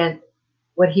 And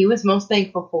what he was most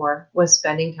thankful for was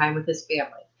spending time with his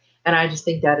family. And I just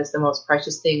think that is the most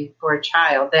precious thing for a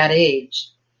child that age,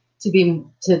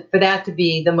 for that to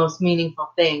be the most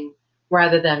meaningful thing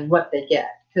rather than what they get.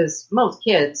 Because most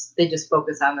kids, they just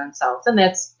focus on themselves, and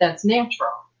that's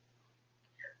natural.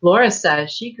 Laura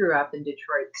says she grew up in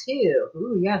Detroit too.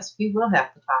 Ooh, yes, we will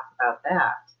have to talk about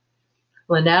that.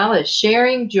 Linnell is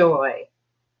sharing joy.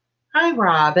 Hi,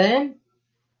 Robin.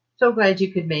 So glad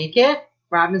you could make it.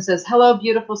 Robin says, hello,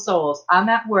 beautiful souls. I'm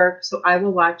at work, so I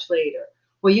will watch later.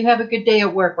 Well, you have a good day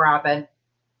at work, Robin.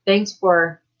 Thanks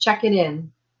for checking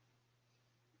in.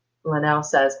 Linnell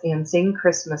says, and sing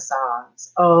Christmas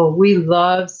songs. Oh, we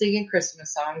love singing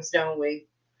Christmas songs, don't we?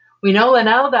 We know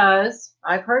Linnell does.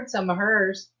 I've heard some of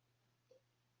hers.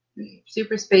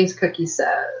 Super Space Cookie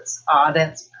says, oh,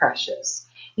 that's precious.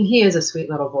 And he is a sweet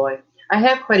little boy. I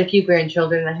have quite a few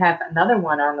grandchildren. I have another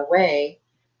one on the way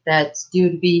that's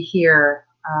due to be here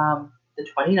the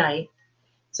 29th.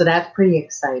 So that's pretty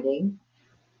exciting.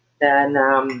 Then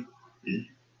I'm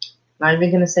not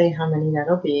even going to say how many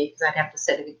that'll be because I'd have to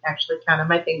sit and actually count on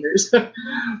my fingers. But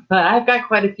I've got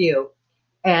quite a few.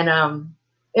 And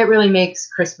it really makes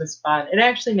Christmas fun. It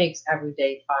actually makes every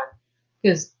day fun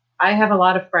because I have a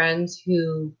lot of friends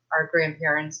who are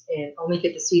grandparents and only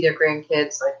get to see their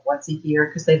grandkids like once a year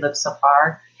because they live so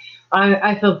far.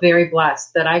 I feel very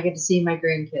blessed that I get to see my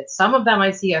grandkids. Some of them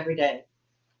I see every day,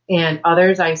 and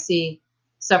others I see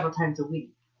several times a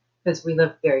week because we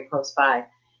live very close by.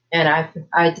 And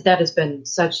that has been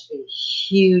such a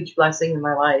huge blessing in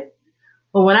my life.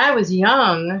 But when I was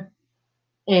young,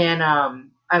 and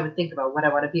I would think about what I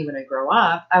want to be when I grow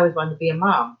up, I always wanted to be a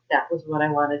mom. That was what I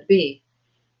wanted to be.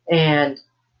 And,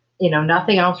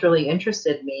 nothing else really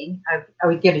interested me. I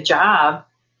would get a job,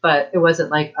 but it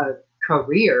wasn't like a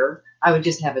career. I would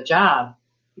just have a job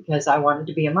because I wanted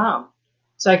to be a mom.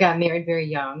 So I got married very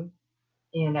young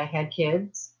and I had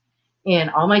kids,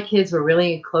 and all my kids were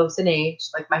really close in age.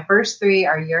 Like my first 3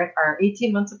 are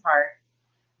 18 months apart.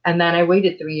 And then I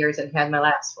waited 3 years and had my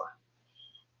last one.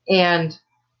 And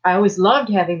I always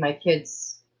loved having my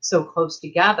kids so close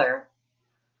together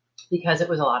because it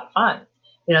was a lot of fun.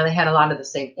 They had a lot of the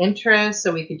same interests,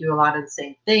 so we could do a lot of the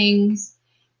same things.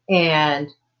 And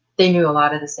they knew a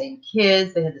lot of the same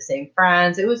kids. They had the same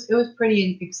friends. It was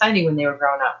pretty exciting when they were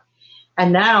growing up.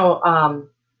 And now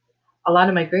a lot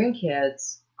of my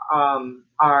grandkids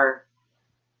are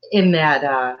in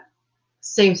that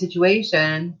same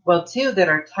situation. Well, I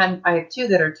have 2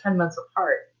 that are 10 months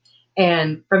apart.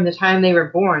 And from the time they were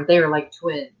born, they were like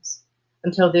twins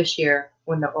until this year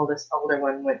when the older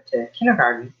one went to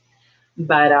kindergarten.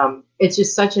 But it's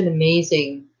just such an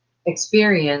amazing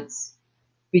experience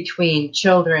between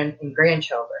children and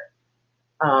grandchildren.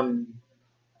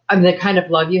 The kind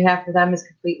of love you have for them is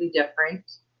completely different.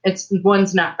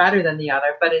 One's not better than the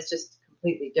other, but it's just a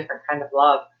completely different kind of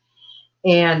love.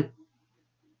 And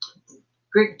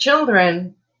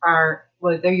children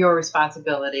they're your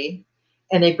responsibility,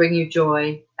 and they bring you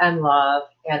joy and love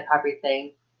and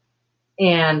everything.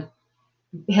 And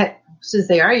since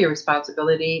they are your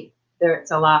responsibility,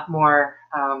 it's a lot more,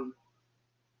 I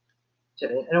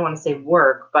don't want to say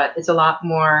work, but it's a lot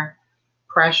more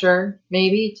pressure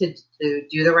maybe to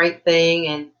do the right thing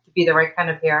and to be the right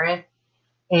kind of parent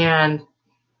and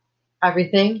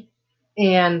everything.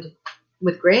 And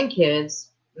with grandkids,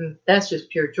 that's just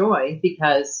pure joy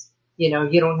because, you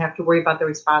don't have to worry about the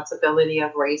responsibility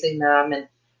of raising them and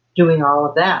doing all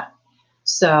of that.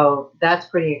 So that's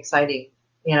pretty exciting.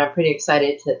 And I'm pretty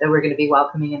excited that we're going to be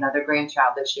welcoming another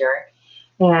grandchild this year.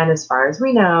 And as far as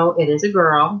we know, it is a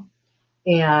girl.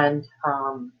 And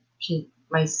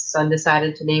my son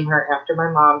decided to name her after my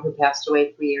mom, who passed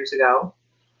away 3 years ago.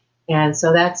 And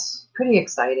so that's pretty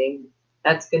exciting.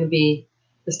 That's going to be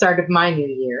the start of my new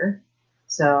year.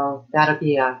 So that'll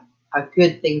be a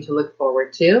good thing to look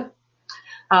forward to.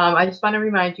 I just want to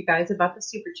remind you guys about the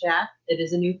Super Chat. It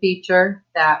is a new feature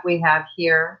that we have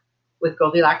here with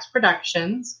Goldilocks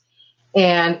Productions.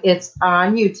 And it's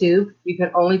on YouTube. You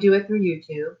can only do it through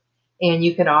YouTube. And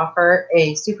you can offer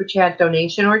a Super Chat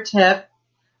donation or tip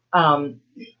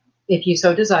if you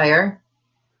so desire.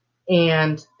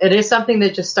 And it is something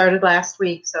that just started last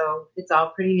week, so it's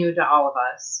all pretty new to all of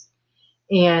us.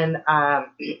 And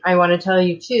I want to tell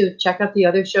you, too, check out the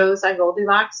other shows on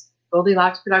Goldilocks.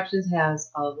 Goldilocks Productions has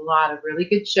a lot of really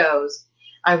good shows.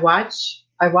 I watch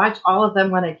all of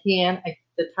them when I can.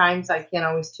 The times I can't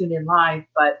always tune in live,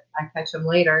 but I catch them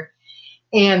later.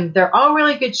 And they're all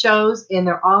really good shows, and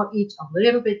they're all each a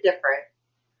little bit different.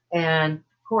 And,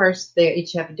 of course, they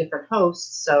each have a different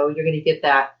host, so you're going to get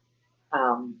that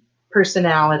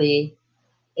personality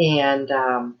and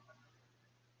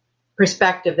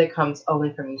perspective that comes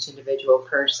only from each individual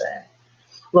person.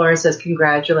 Laura says,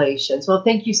 congratulations. Well,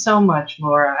 thank you so much,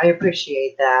 Laura. I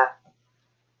appreciate that.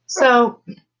 So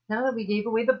now that we gave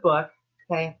away the book,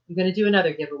 okay, I'm going to do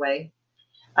another giveaway.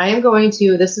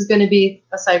 This is going to be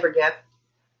a cyber gift,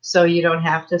 so you don't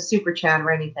have to super chat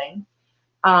or anything.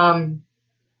 I'm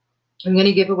going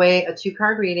to give away a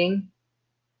 2-card reading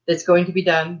that's going to be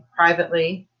done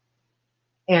privately,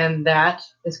 and that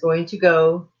is going to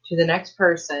go to the next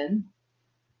person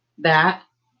that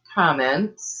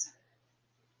comments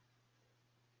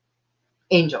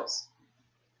angels.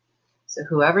 So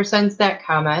whoever sends that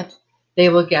comment, they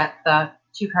will get the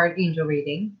 2-card angel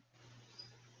reading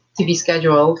to be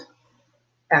scheduled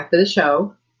after the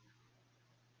show.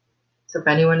 So if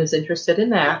anyone is interested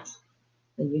in that,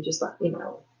 then you just let me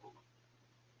know.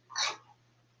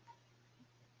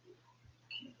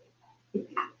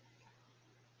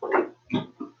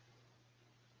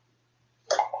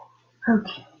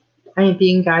 Okay, I am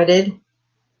being guided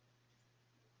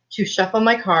to shuffle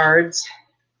my cards,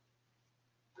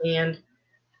 and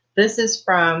this is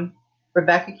from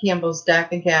Rebecca Campbell's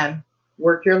deck again,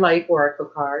 Work Your Light Oracle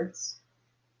cards.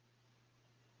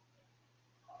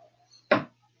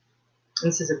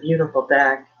 This is a beautiful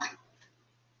deck.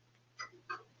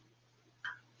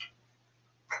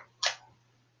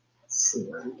 Let's see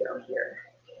where we go here.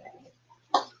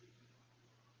 Okay.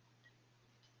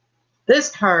 This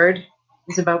card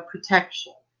is about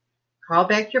protection. Call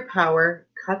back your power,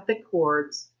 cut the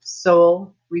cords,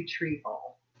 soul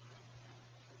retrieval.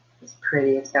 It's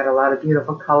pretty. It's got a lot of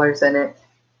beautiful colors in it.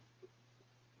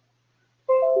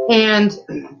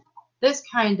 And this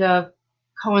kind of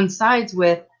coincides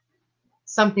with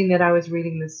something that I was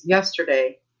reading this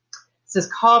yesterday. It says,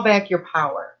 call back your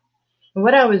power. And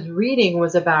what I was reading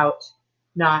was about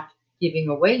not giving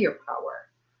away your power.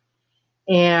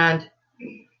 And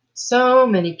so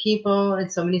many people in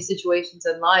so many situations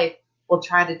in life will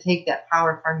try to take that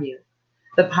power from you.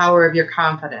 The power of your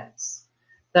confidence,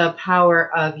 the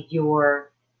power of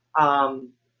your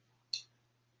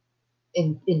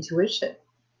intuition,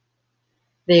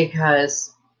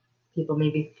 because people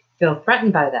maybe feel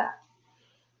threatened by that.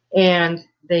 And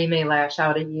they may lash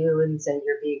out at you and say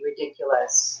you're being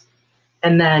ridiculous.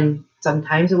 And then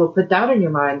sometimes it will put doubt in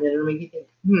your mind and it'll make you think,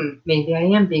 maybe I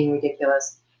am being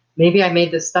ridiculous. Maybe I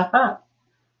made this stuff up.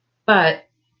 But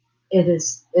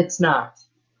it's not.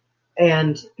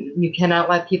 And you cannot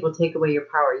let people take away your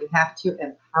power. You have to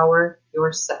empower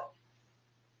yourself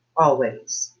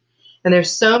always. And there's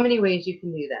so many ways you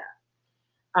can do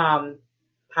that.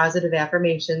 Positive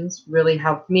affirmations really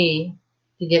helped me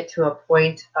to get to a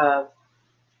point of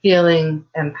feeling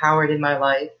empowered in my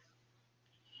life.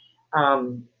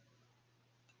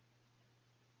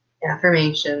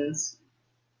 Affirmations.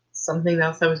 Something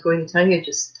else I was going to tell you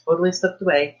just totally slipped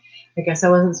away. I guess I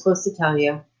wasn't supposed to tell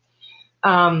you.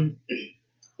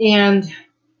 And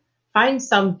find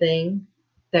something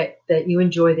that you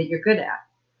enjoy, that you're good at,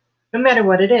 no matter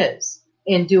what it is,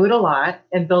 and do it a lot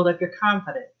and build up your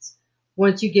confidence.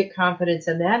 Once you get confidence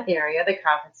in that area, the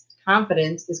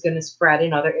confidence is going to spread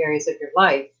in other areas of your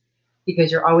life,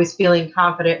 because you're always feeling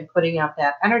confident and putting out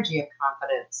that energy of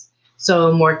confidence.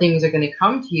 So more things are going to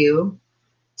come to you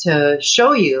to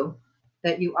show you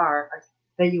that you are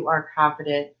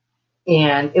confident,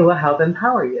 and it will help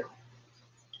empower you.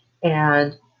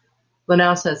 And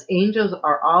Linnell says, angels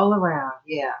are all around.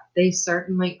 Yeah, they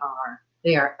certainly are.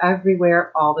 They are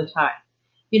everywhere all the time.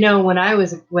 when I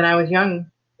was young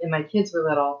and my kids were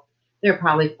little, they were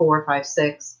probably 4, 5,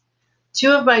 6.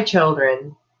 2 of my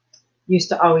children used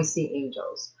to always see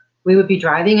angels. We would be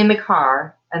driving in the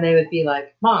car and they would be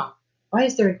like, Mom, why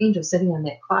is there an angel sitting on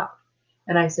that cloud?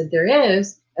 And I said, there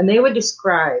is. And they would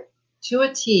describe to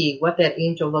a T what that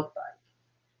angel looked like.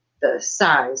 The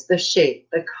size, the shape,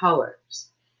 the colors.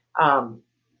 And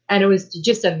it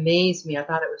just amazed me. I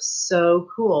thought it was so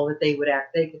cool that they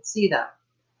could see them.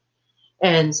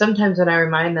 And sometimes when I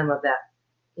remind them of that,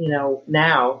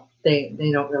 now they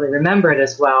don't really remember it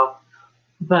as well.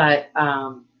 But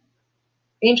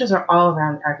angels are all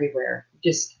around everywhere.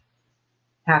 Just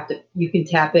you can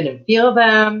tap in and feel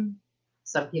them.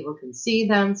 Some people can see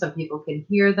them. Some people can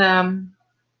hear them.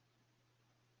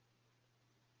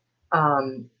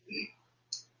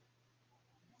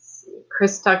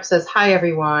 Chris Tuck says, hi,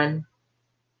 everyone.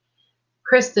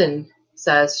 Kristen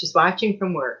says she's watching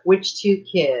from work. Which 2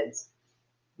 kids?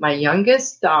 My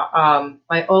youngest, my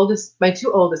 2 oldest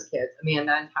kids,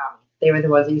 Amanda and Tommy. They were the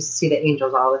ones that used to see the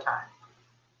angels all the time.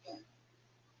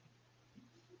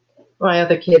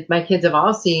 My kids have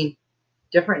all seen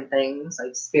different things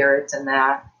like spirits and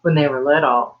that when they were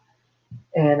little.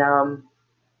 And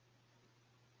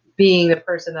being the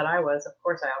person that I was, of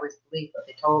course, I always believed what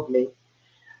they told me.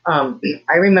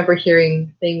 I remember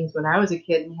hearing things when I was a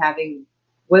kid and having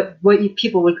what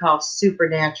people would call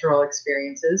supernatural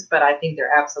experiences, but I think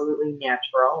they're absolutely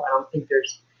natural. I don't think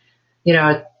there's,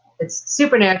 it's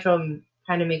supernatural and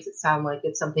kind of makes it sound like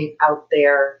it's something out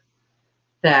there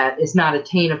that is not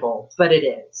attainable, but it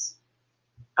is.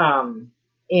 And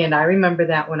I remember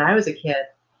that when I was a kid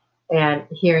and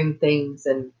hearing things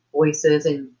and voices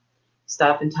and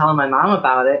stuff and telling my mom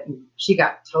about it, and she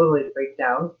got totally freaked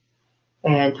out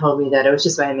and told me that it was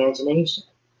just my imagination.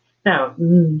 Now,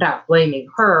 not blaming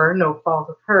her, no fault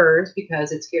of hers,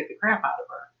 because it scared the crap out of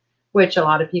her, which a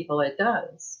lot of people it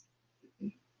does.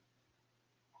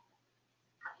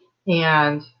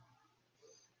 And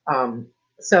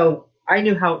so I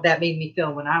knew how that made me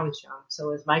feel when I was young.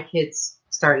 So as my kids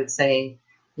started saying,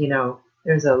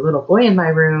 there's a little boy in my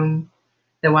room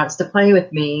that wants to play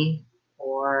with me,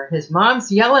 or his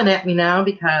mom's yelling at me now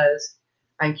because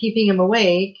I'm keeping him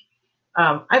awake.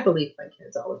 I believe my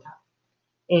kids all the time.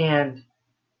 And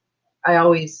I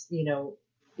always,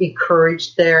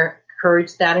 encourage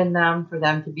that in them, for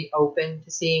them to be open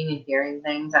to seeing and hearing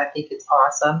things. I think it's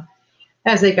awesome.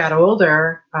 As they got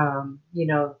older,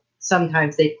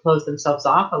 sometimes they close themselves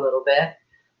off a little bit,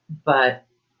 but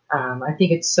I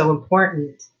think it's so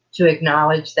important to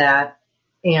acknowledge that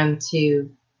and to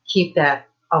keep that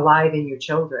alive in your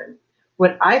children.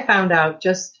 What I found out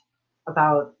just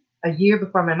about a year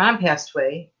before my mom passed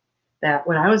away, that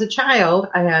when I was a child,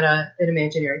 I had an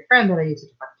imaginary friend that I used to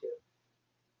talk to.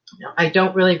 I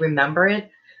don't really remember it.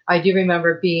 I do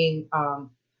remember being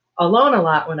alone a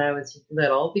lot when I was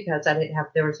little because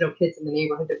there was no kids in the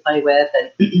neighborhood to play with.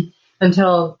 And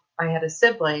until I had a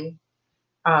sibling,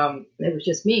 it was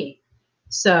just me.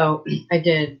 So I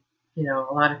did,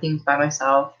 a lot of things by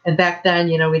myself. And back then,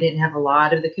 we didn't have a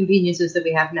lot of the conveniences that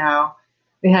we have now.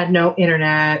 We had no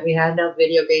internet. We had no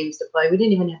video games to play. We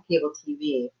didn't even have cable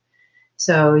TV.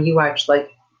 So you watched like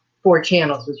 4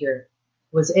 channels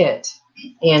was it.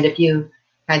 And if you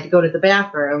had to go to the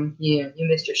bathroom, you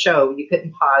missed your show. You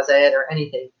couldn't pause it or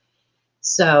anything.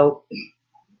 So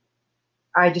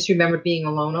I just remember being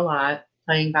alone a lot,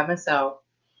 playing by myself.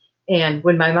 And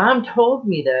when my mom told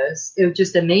me this, it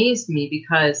just amazed me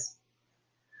because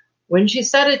when she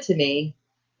said it to me,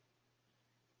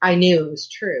 I knew it was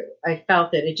true. I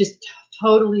felt it. It just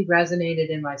totally resonated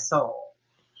in my soul.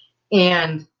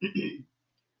 And it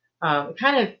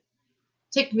kind of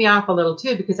ticked me off a little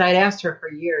too, because I had asked her for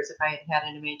years if I had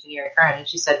an imaginary friend, and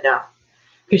she said no,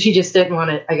 because she just didn't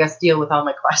want to, I guess, deal with all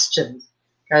my questions.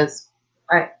 Because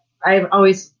I've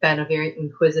always been a very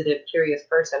inquisitive, curious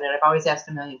person, and I've always asked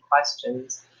a million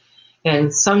questions.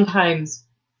 And sometimes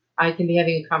I can be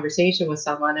having a conversation with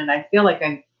someone, and I feel like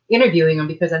I'm interviewing them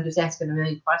because I'm just asking a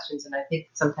million questions, and I think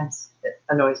sometimes it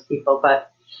annoys people.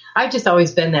 But I've just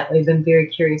always been that way, been very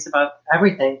curious about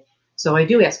everything. So I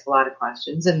do ask a lot of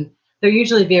questions, and they're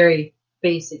usually very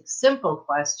basic, simple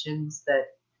questions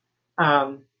that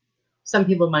some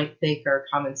people might think are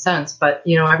common sense. But,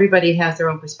 everybody has their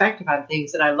own perspective on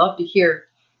things, and I love to hear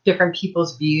different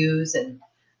people's views. And,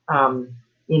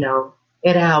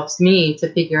 it helps me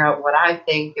to figure out what I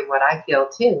think and what I feel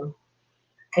too.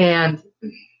 And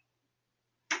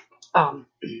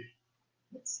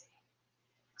let's see.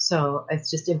 So it's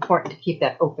just important to keep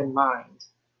that open mind.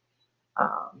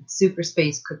 Super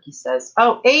Space Cookie says,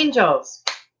 oh, angels.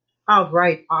 All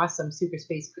right. Awesome. Super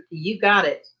Space Cookie. You got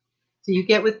it. So you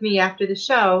get with me after the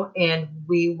show and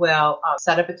we will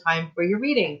set up a time for your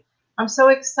reading. I'm so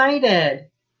excited.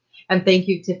 And thank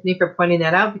you, Tiffany, for pointing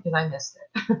that out because I missed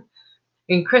it.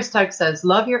 And Chris Tuck says,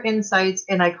 love your insights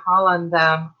and I call on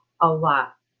them a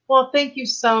lot. Well, thank you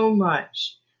so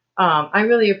much. I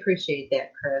really appreciate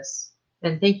that, Chris.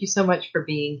 And thank you so much for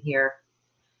being here.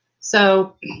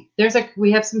 So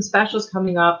we have some specials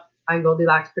coming up on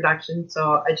Goldilocks Productions.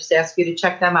 So I just ask you to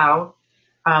check them out.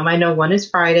 I know one is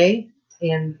Friday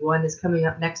and one is coming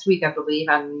up next week, I believe,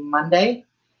 on Monday.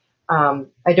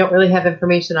 I don't really have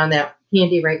information on that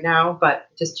handy right now, but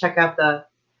just check out the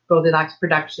Goldilocks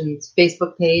Productions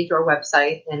Facebook page or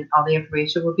website and all the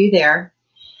information will be there.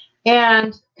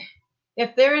 And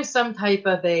if there is some type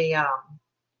of a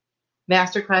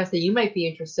masterclass that you might be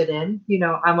interested in,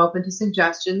 I'm open to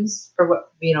suggestions for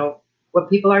what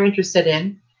people are interested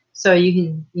in. So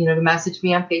you can, message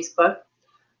me on Facebook.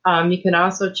 You can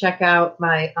also check out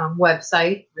my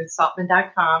website,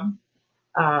 ruthsaltman.com.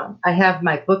 I have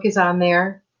my book is on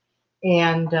there,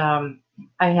 and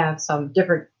I have some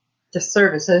different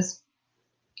services.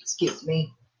 Excuse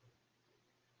me.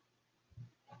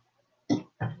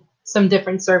 Some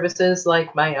different services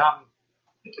like my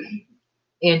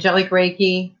angelic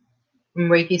Reiki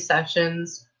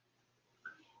sessions.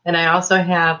 And I also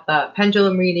have the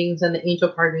pendulum readings and the angel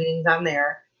card readings on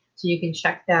there. So you can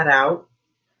check that out.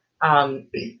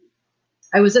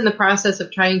 I was in the process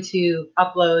of trying to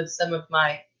upload some of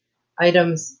my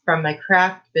items from my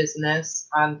craft business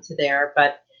onto there,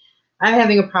 but I'm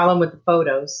having a problem with the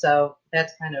photos, so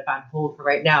that's kind of on hold for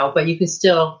right now. But you can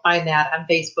still find that on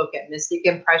Facebook at Mystic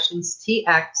Impressions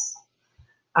TX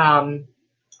on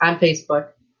Facebook.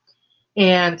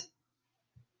 And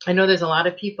I know there's a lot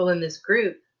of people in this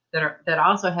group that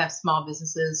also have small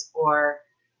businesses or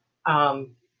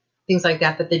things like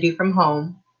that they do from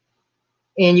home.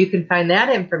 And you can find that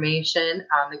information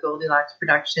on the Goldilocks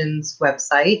Productions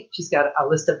website. She's got a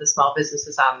list of the small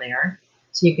businesses on there,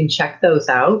 so you can check those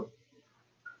out.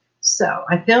 So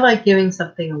I feel like giving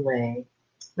something away.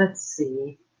 Let's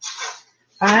see.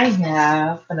 I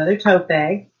have another tote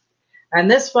bag. And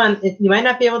this one, you might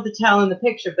not be able to tell in the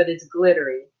picture, but it's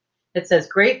glittery. It says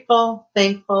grateful,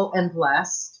 thankful, and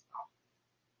blessed.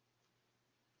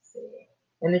 Let's see.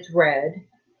 And it's red.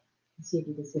 Let's see if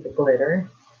you can see the glitter.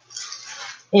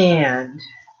 And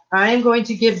I'm going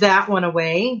to give that one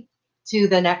away to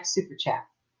the next super chat.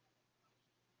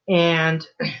 And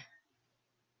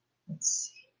let's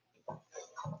see.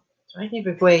 So I gave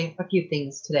away a few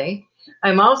things today.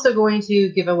 I'm also going to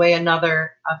give away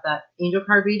another of the angel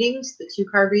card readings, the 2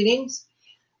 card readings.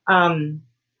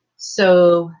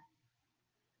 So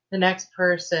the next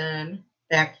person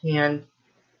that can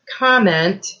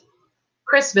comment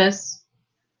Christmas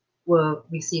will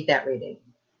receive that reading.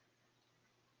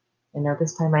 And now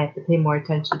this time I have to pay more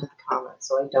attention to the comments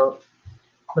so I don't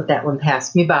let that one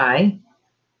pass me by.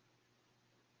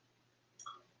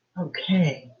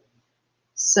 Okay.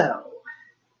 So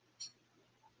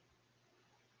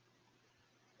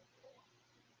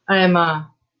I'm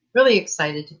really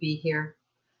excited to be here,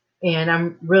 and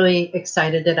I'm really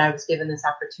excited that I was given this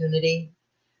opportunity.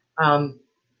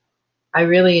 I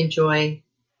really enjoy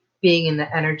being in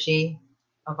the energy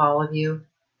of all of you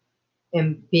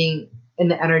and being in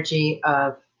the energy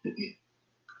of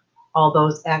all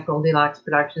those at Goldilocks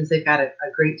Productions. They've got a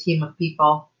great team of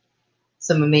people,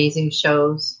 some amazing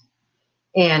shows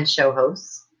and show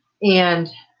hosts. And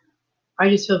I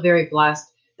just feel very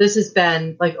blessed. This has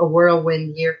been like a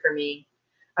whirlwind year for me.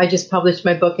 I just published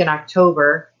my book in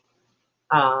October.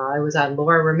 I was on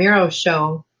Laura Ramiro's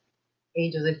show,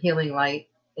 Angels and Healing Light,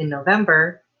 in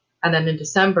November. And then in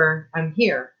December, I'm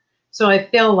here. So I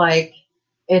feel like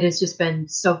it has just been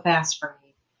so fast for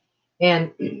me.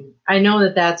 And I know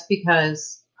that that's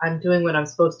because I'm doing what I'm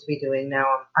supposed to be doing now.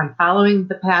 I'm following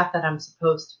the path that I'm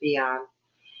supposed to be on.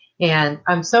 And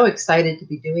I'm so excited to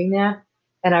be doing that.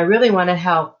 And I really want to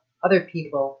help other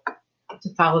people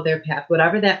to follow their path,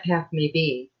 whatever that path may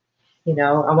be. I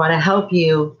want to help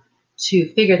you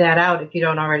to figure that out if you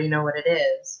don't already know what it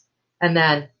is, and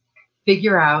then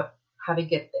figure out how to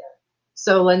get there.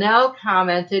 So Linnell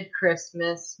commented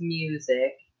Christmas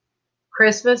music.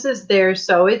 Christmas is there,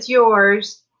 so it's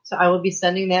yours. So I will be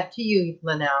sending that to you,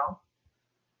 Linnell.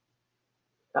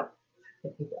 Oh,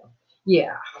 there you go.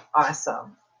 Yeah,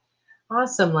 awesome.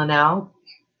 Awesome, Linnell.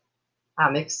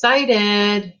 I'm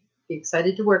excited. Be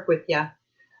excited to work with you.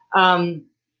 And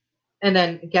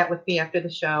then get with me after the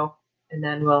show, and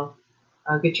then we'll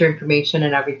get your information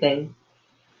and everything.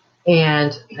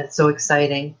 And that's so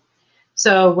exciting.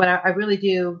 So what I really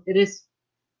do,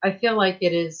 I feel like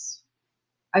it is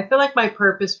I feel like my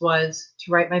purpose was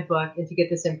to write my book and to get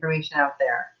this information out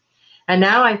there. And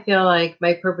now I feel like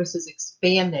my purpose is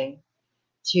expanding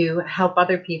to help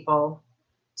other people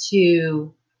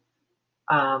to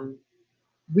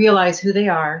realize who they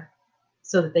are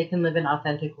so that they can live an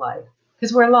authentic life.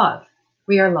 Because we're love.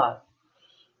 We are love.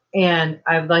 And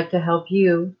I'd like to help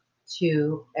you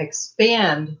to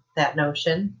expand that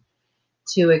notion,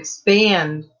 to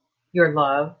expand your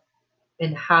love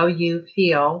and how you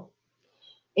feel,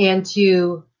 and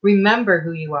to remember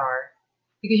who you are,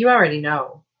 because you already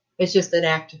know. It's just an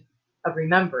act of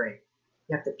remembering.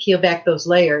 You have to peel back those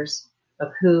layers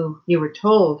of who you were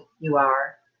told you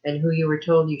are and who you were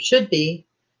told you should be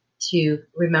to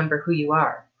remember who you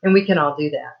are. And we can all do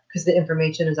that because the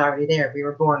information is already there. We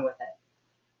were born with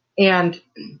it. And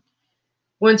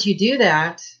once you do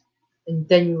that, and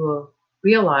then you will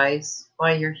realize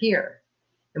why you're here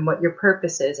and what your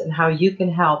purpose is and how you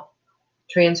can help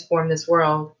transform this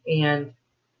world and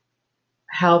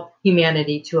help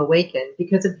humanity to awaken,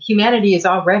 because humanity is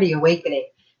already awakening.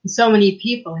 And so many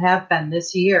people have been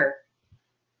this year.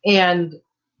 And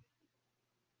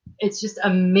it's just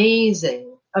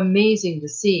amazing, amazing to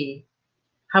see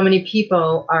how many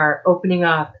people are opening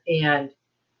up and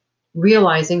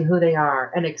realizing who they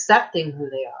are and accepting who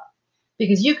they are.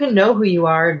 Because you can know who you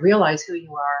are and realize who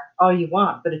you are all you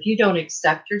want. But if you don't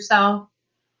accept yourself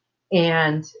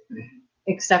and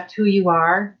accept who you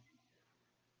are,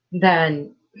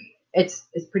 then it's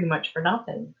pretty much for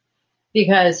nothing.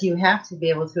 Because you have to be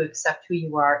able to accept who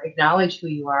you are, acknowledge who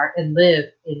you are, and live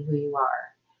in who you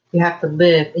are. You have to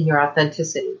live in your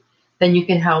authenticity. Then you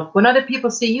can help. When other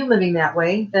people see you living that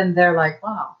way, then they're like,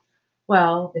 wow,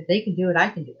 well, if they can do it, I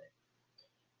can do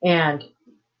it. And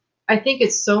I think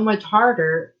it's so much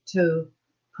harder to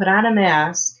put on a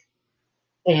mask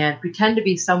and pretend to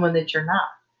be someone that you're not.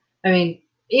 I mean,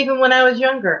 even when I was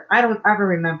younger, I don't ever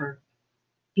remember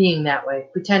being that way,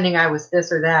 pretending I was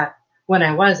this or that when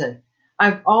I wasn't.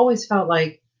 I've always felt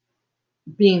like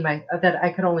that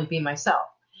I could only be myself.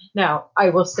 Now, I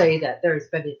will say that there's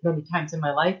been many times in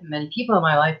my life and many people in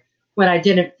my life when I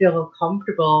didn't feel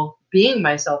comfortable being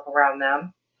myself around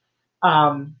them.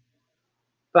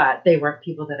 But they weren't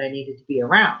people that I needed to be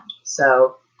around.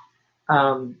 So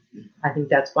I think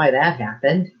that's why that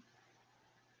happened.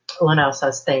 One else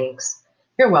says, thanks.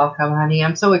 You're welcome, honey.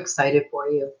 I'm so excited for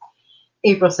you.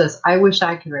 April says, I wish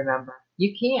I could remember.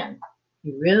 You can.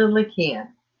 You really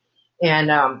can.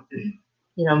 And,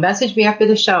 message me after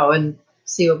the show and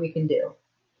see what we can do.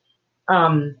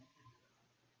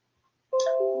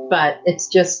 But it's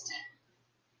just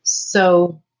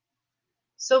so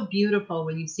beautiful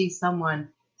when you see someone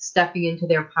stepping into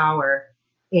their power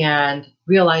and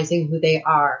realizing who they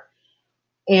are.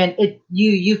 And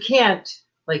you can't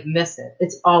miss it.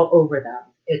 It's all over them.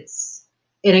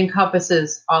 It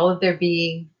encompasses all of their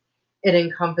being. It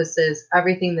encompasses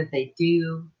everything that they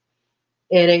do.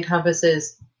 It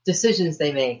encompasses decisions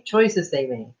they make, choices they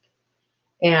make.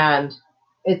 And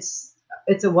it's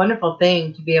a wonderful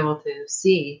thing to be able to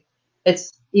see.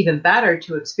 It's even better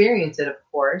to experience it, of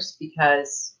course,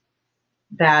 because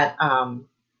that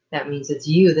means it's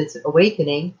you that's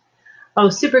awakening. Oh,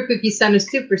 Super Cookie sent a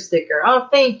super sticker. Oh,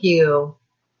 thank you.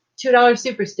 $2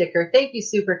 super sticker. Thank you,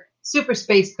 Super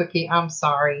Space Cookie. I'm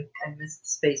sorry. I missed the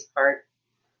space part.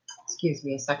 Excuse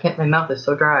me a second. My mouth is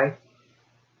so dry.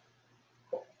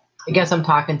 I guess I'm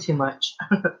talking too much.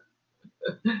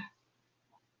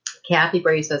 Kathy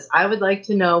Bray says, I would like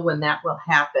to know when that will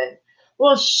happen.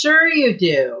 Well, sure you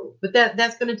do. But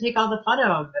that's going to take all the fun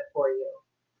out of it for you.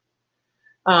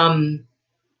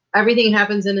 Everything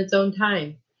happens in its own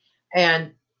time.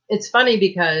 And it's funny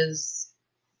because,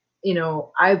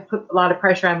 I put a lot of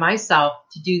pressure on myself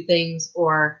to do things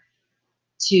or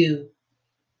to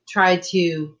try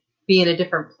to be in a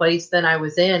different place than I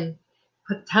was in,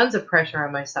 put tons of pressure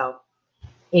on myself,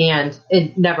 and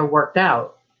it never worked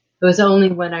out. It was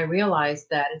only when I realized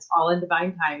that it's all in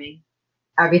divine timing.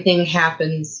 Everything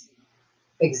happens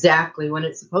exactly when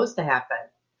it's supposed to happen.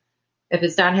 If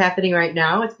it's not happening right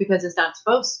now, it's because it's not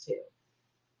supposed to.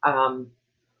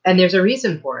 And there's a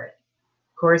reason for it.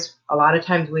 Of course, a lot of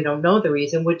times we don't know the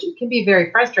reason, which can be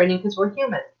very frustrating because we're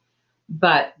human.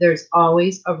 But there's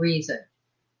always a reason.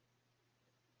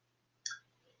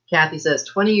 Kathy says,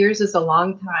 20 years is a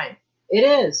long time. It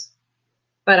is.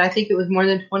 But I think it was more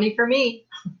than 20 for me.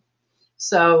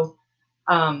 So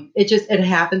it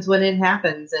happens when it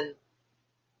happens. And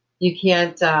you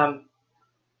can't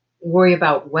worry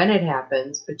about when it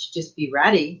happens, but you just be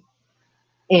ready.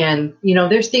 And,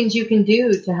 there's things you can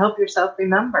do to help yourself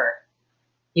remember.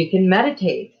 You can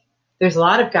meditate. There's a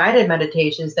lot of guided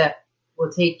meditations that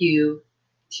will take you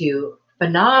to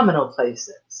phenomenal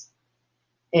places,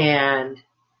 and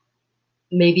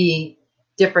maybe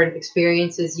different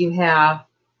experiences you have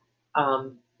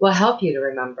will help you to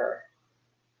remember.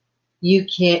 You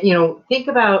can't, think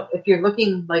about if you're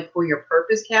looking like for your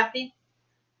purpose, Kathy,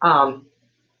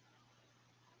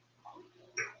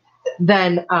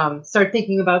 then start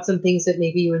thinking about some things that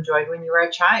maybe you enjoyed when you were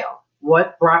a child.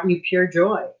 What brought you pure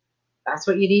joy? That's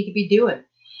what you need to be doing.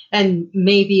 And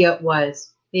maybe it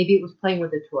was playing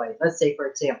with a toy. Let's say, for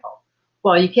example,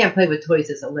 well, you can't play with toys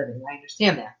as a living. I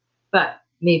understand that. But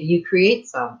maybe you create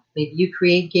some. Maybe you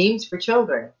create games for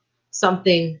children.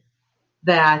 Something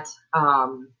that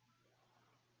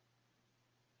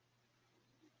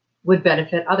would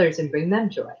benefit others and bring them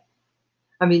joy.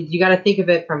 I mean, you got to think of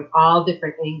it from all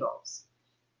different angles.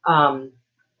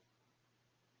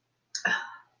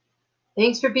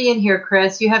 Thanks for being here,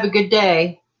 Chris. You have a good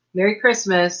day. Merry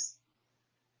Christmas.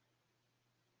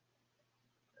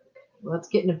 Well, it's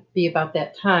getting to be about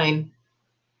that time.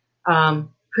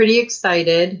 Pretty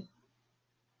excited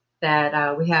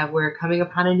that we're coming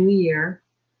upon a new year,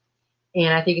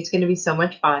 and I think it's going to be so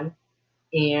much fun.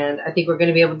 And I think we're going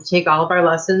to be able to take all of our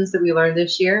lessons that we learned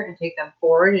this year and take them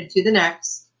forward into the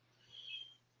next.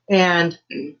 And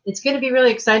it's going to be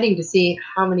really exciting to see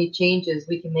how many changes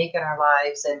we can make in our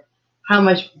lives and how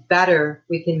much better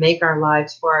we can make our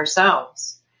lives for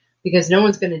ourselves, because no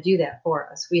one's going to do that for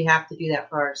us. We have to do that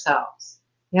for ourselves.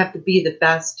 We have to be the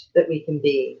best that we can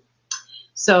be.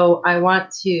 So I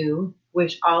want to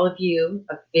wish all of you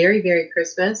a very Merry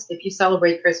Christmas. If you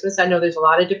celebrate Christmas, I know there's a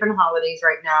lot of different holidays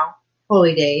right now,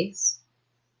 holy days.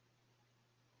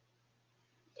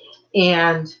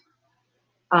 And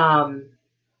then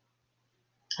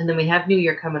we have New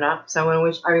Year coming up. So I want to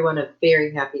wish everyone a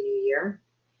very happy New Year.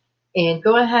 And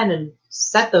go ahead and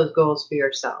set those goals for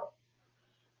yourself.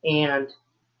 And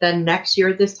then next year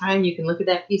at this time, you can look at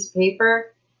that piece of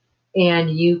paper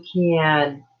and you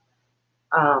can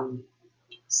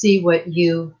see what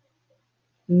you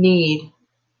need,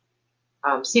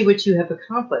 see what you have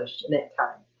accomplished in that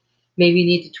time. Maybe you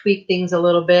need to tweak things a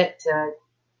little bit to,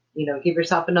 give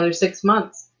yourself another 6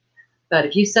 months. But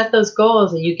if you set those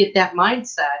goals and you get that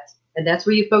mindset, and that's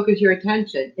where you focus your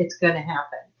attention, it's going to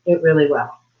happen. It really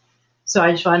will. So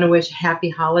I just want to wish a happy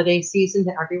holiday season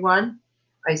to everyone.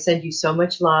 I send you so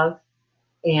much love,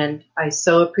 and I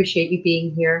so appreciate you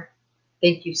being here.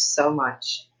 Thank you so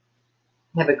much.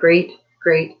 Have a great,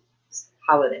 great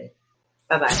holiday.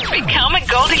 Bye-bye. Become a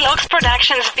Goldilocks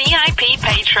Productions VIP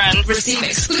patron. Receive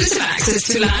exclusive access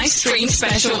to live stream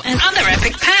special and other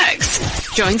epic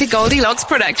perks. Join the Goldilocks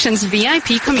Productions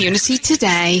VIP community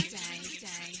today.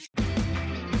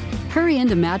 Hurry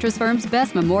into Mattress Firm's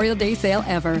best Memorial Day sale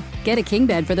ever. Get a king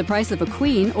bed for the price of a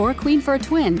queen or a queen for a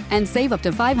twin and save up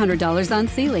to $500 on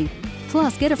Sealy.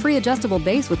 Plus, get a free adjustable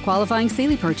base with qualifying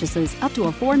Sealy purchases up to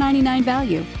a $499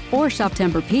 value. Or shop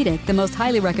Tempur-Pedic, the most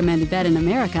highly recommended bed in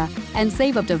America, and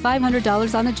save up to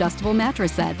 $500 on adjustable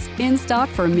mattress sets in stock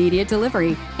for immediate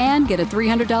delivery. And get a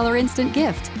 $300 instant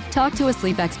gift. Talk to a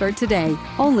sleep expert today,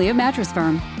 only at Mattress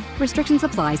Firm. Restrictions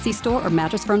apply. See store or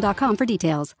mattressfirm.com for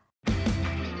details.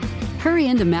 Hurry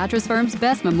into Mattress Firm's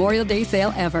best Memorial Day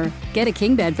sale ever. Get a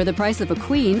king bed for the price of a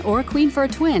queen or a queen for a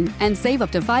twin and save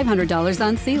up to $500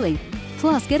 on Sealy.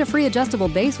 Plus, get a free adjustable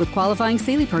base with qualifying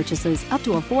Sealy purchases up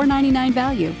to a $499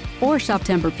 value. Or shop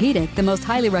Tempur-Pedic, the most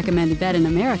highly recommended bed in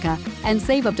America, and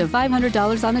save up to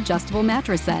 $500 on adjustable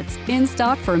mattress sets in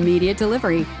stock for immediate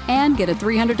delivery. And get a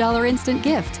 $300 instant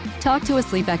gift. Talk to a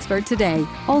sleep expert today,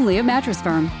 only at Mattress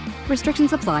Firm.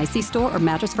 Restrictions apply. See store or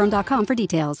mattressfirm.com for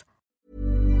details.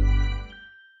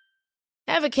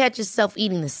 Ever catch yourself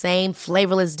eating the same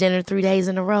flavorless dinner 3 days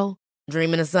in a row?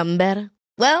 Dreaming of something better?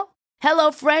 Well,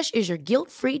 HelloFresh is your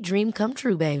guilt-free dream come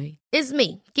true, baby. It's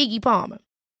me, Keke Palmer.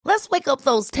 Let's wake up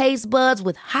those taste buds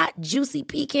with hot, juicy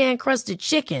pecan-crusted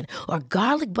chicken or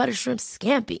garlic butter shrimp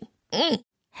scampi.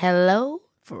 Hello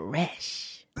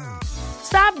Fresh.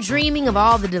 Stop dreaming of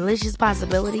all the delicious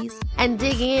possibilities and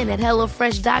dig in at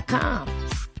HelloFresh.com.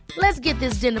 Let's get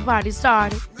this dinner party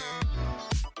started.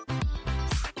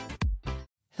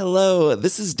 Hello,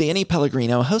 this is Danny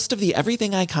Pellegrino, host of the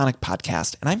Everything Iconic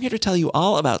podcast, and I'm here to tell you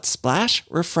all about Splash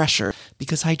Refresher,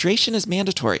 because hydration is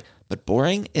mandatory, but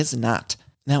boring is not.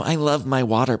 Now, I love my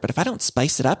water, but if I don't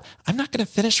spice it up, I'm not going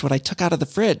to finish what I took out of the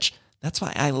fridge. That's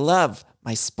why I love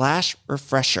my Splash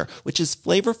Refresher, which is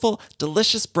flavorful,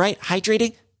 delicious, bright,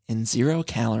 hydrating, and 0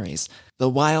 calories. The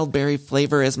wild berry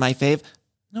flavor is my fave.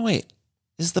 No, wait,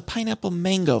 is the pineapple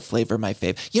mango flavor my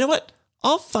fave? You know what?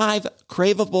 All 5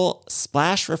 craveable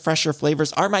Splash Refresher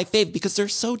flavors are my fave because they're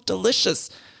so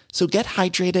delicious. So get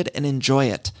hydrated and enjoy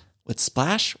it with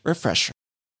Splash Refresher.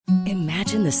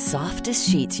 Imagine the softest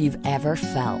sheets you've ever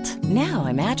felt. Now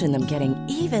imagine them getting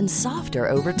even softer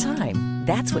over time.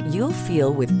 That's what you'll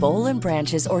feel with Boll &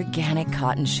 Branch's organic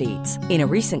cotton sheets. In a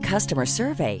recent customer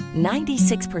survey,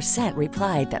 96%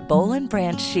 replied that Boll &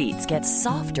 Branch sheets get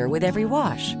softer with every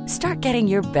wash. Start getting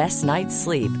your best night's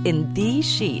sleep in these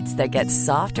sheets that get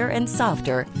softer and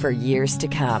softer for years to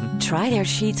come. Try their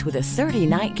sheets with a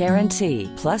 30-night guarantee.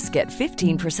 Plus, get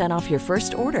 15% off your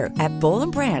first order at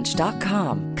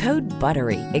bollandbranch.com. Code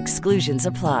BUTTERY. Exclusions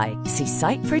apply. See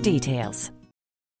site for details.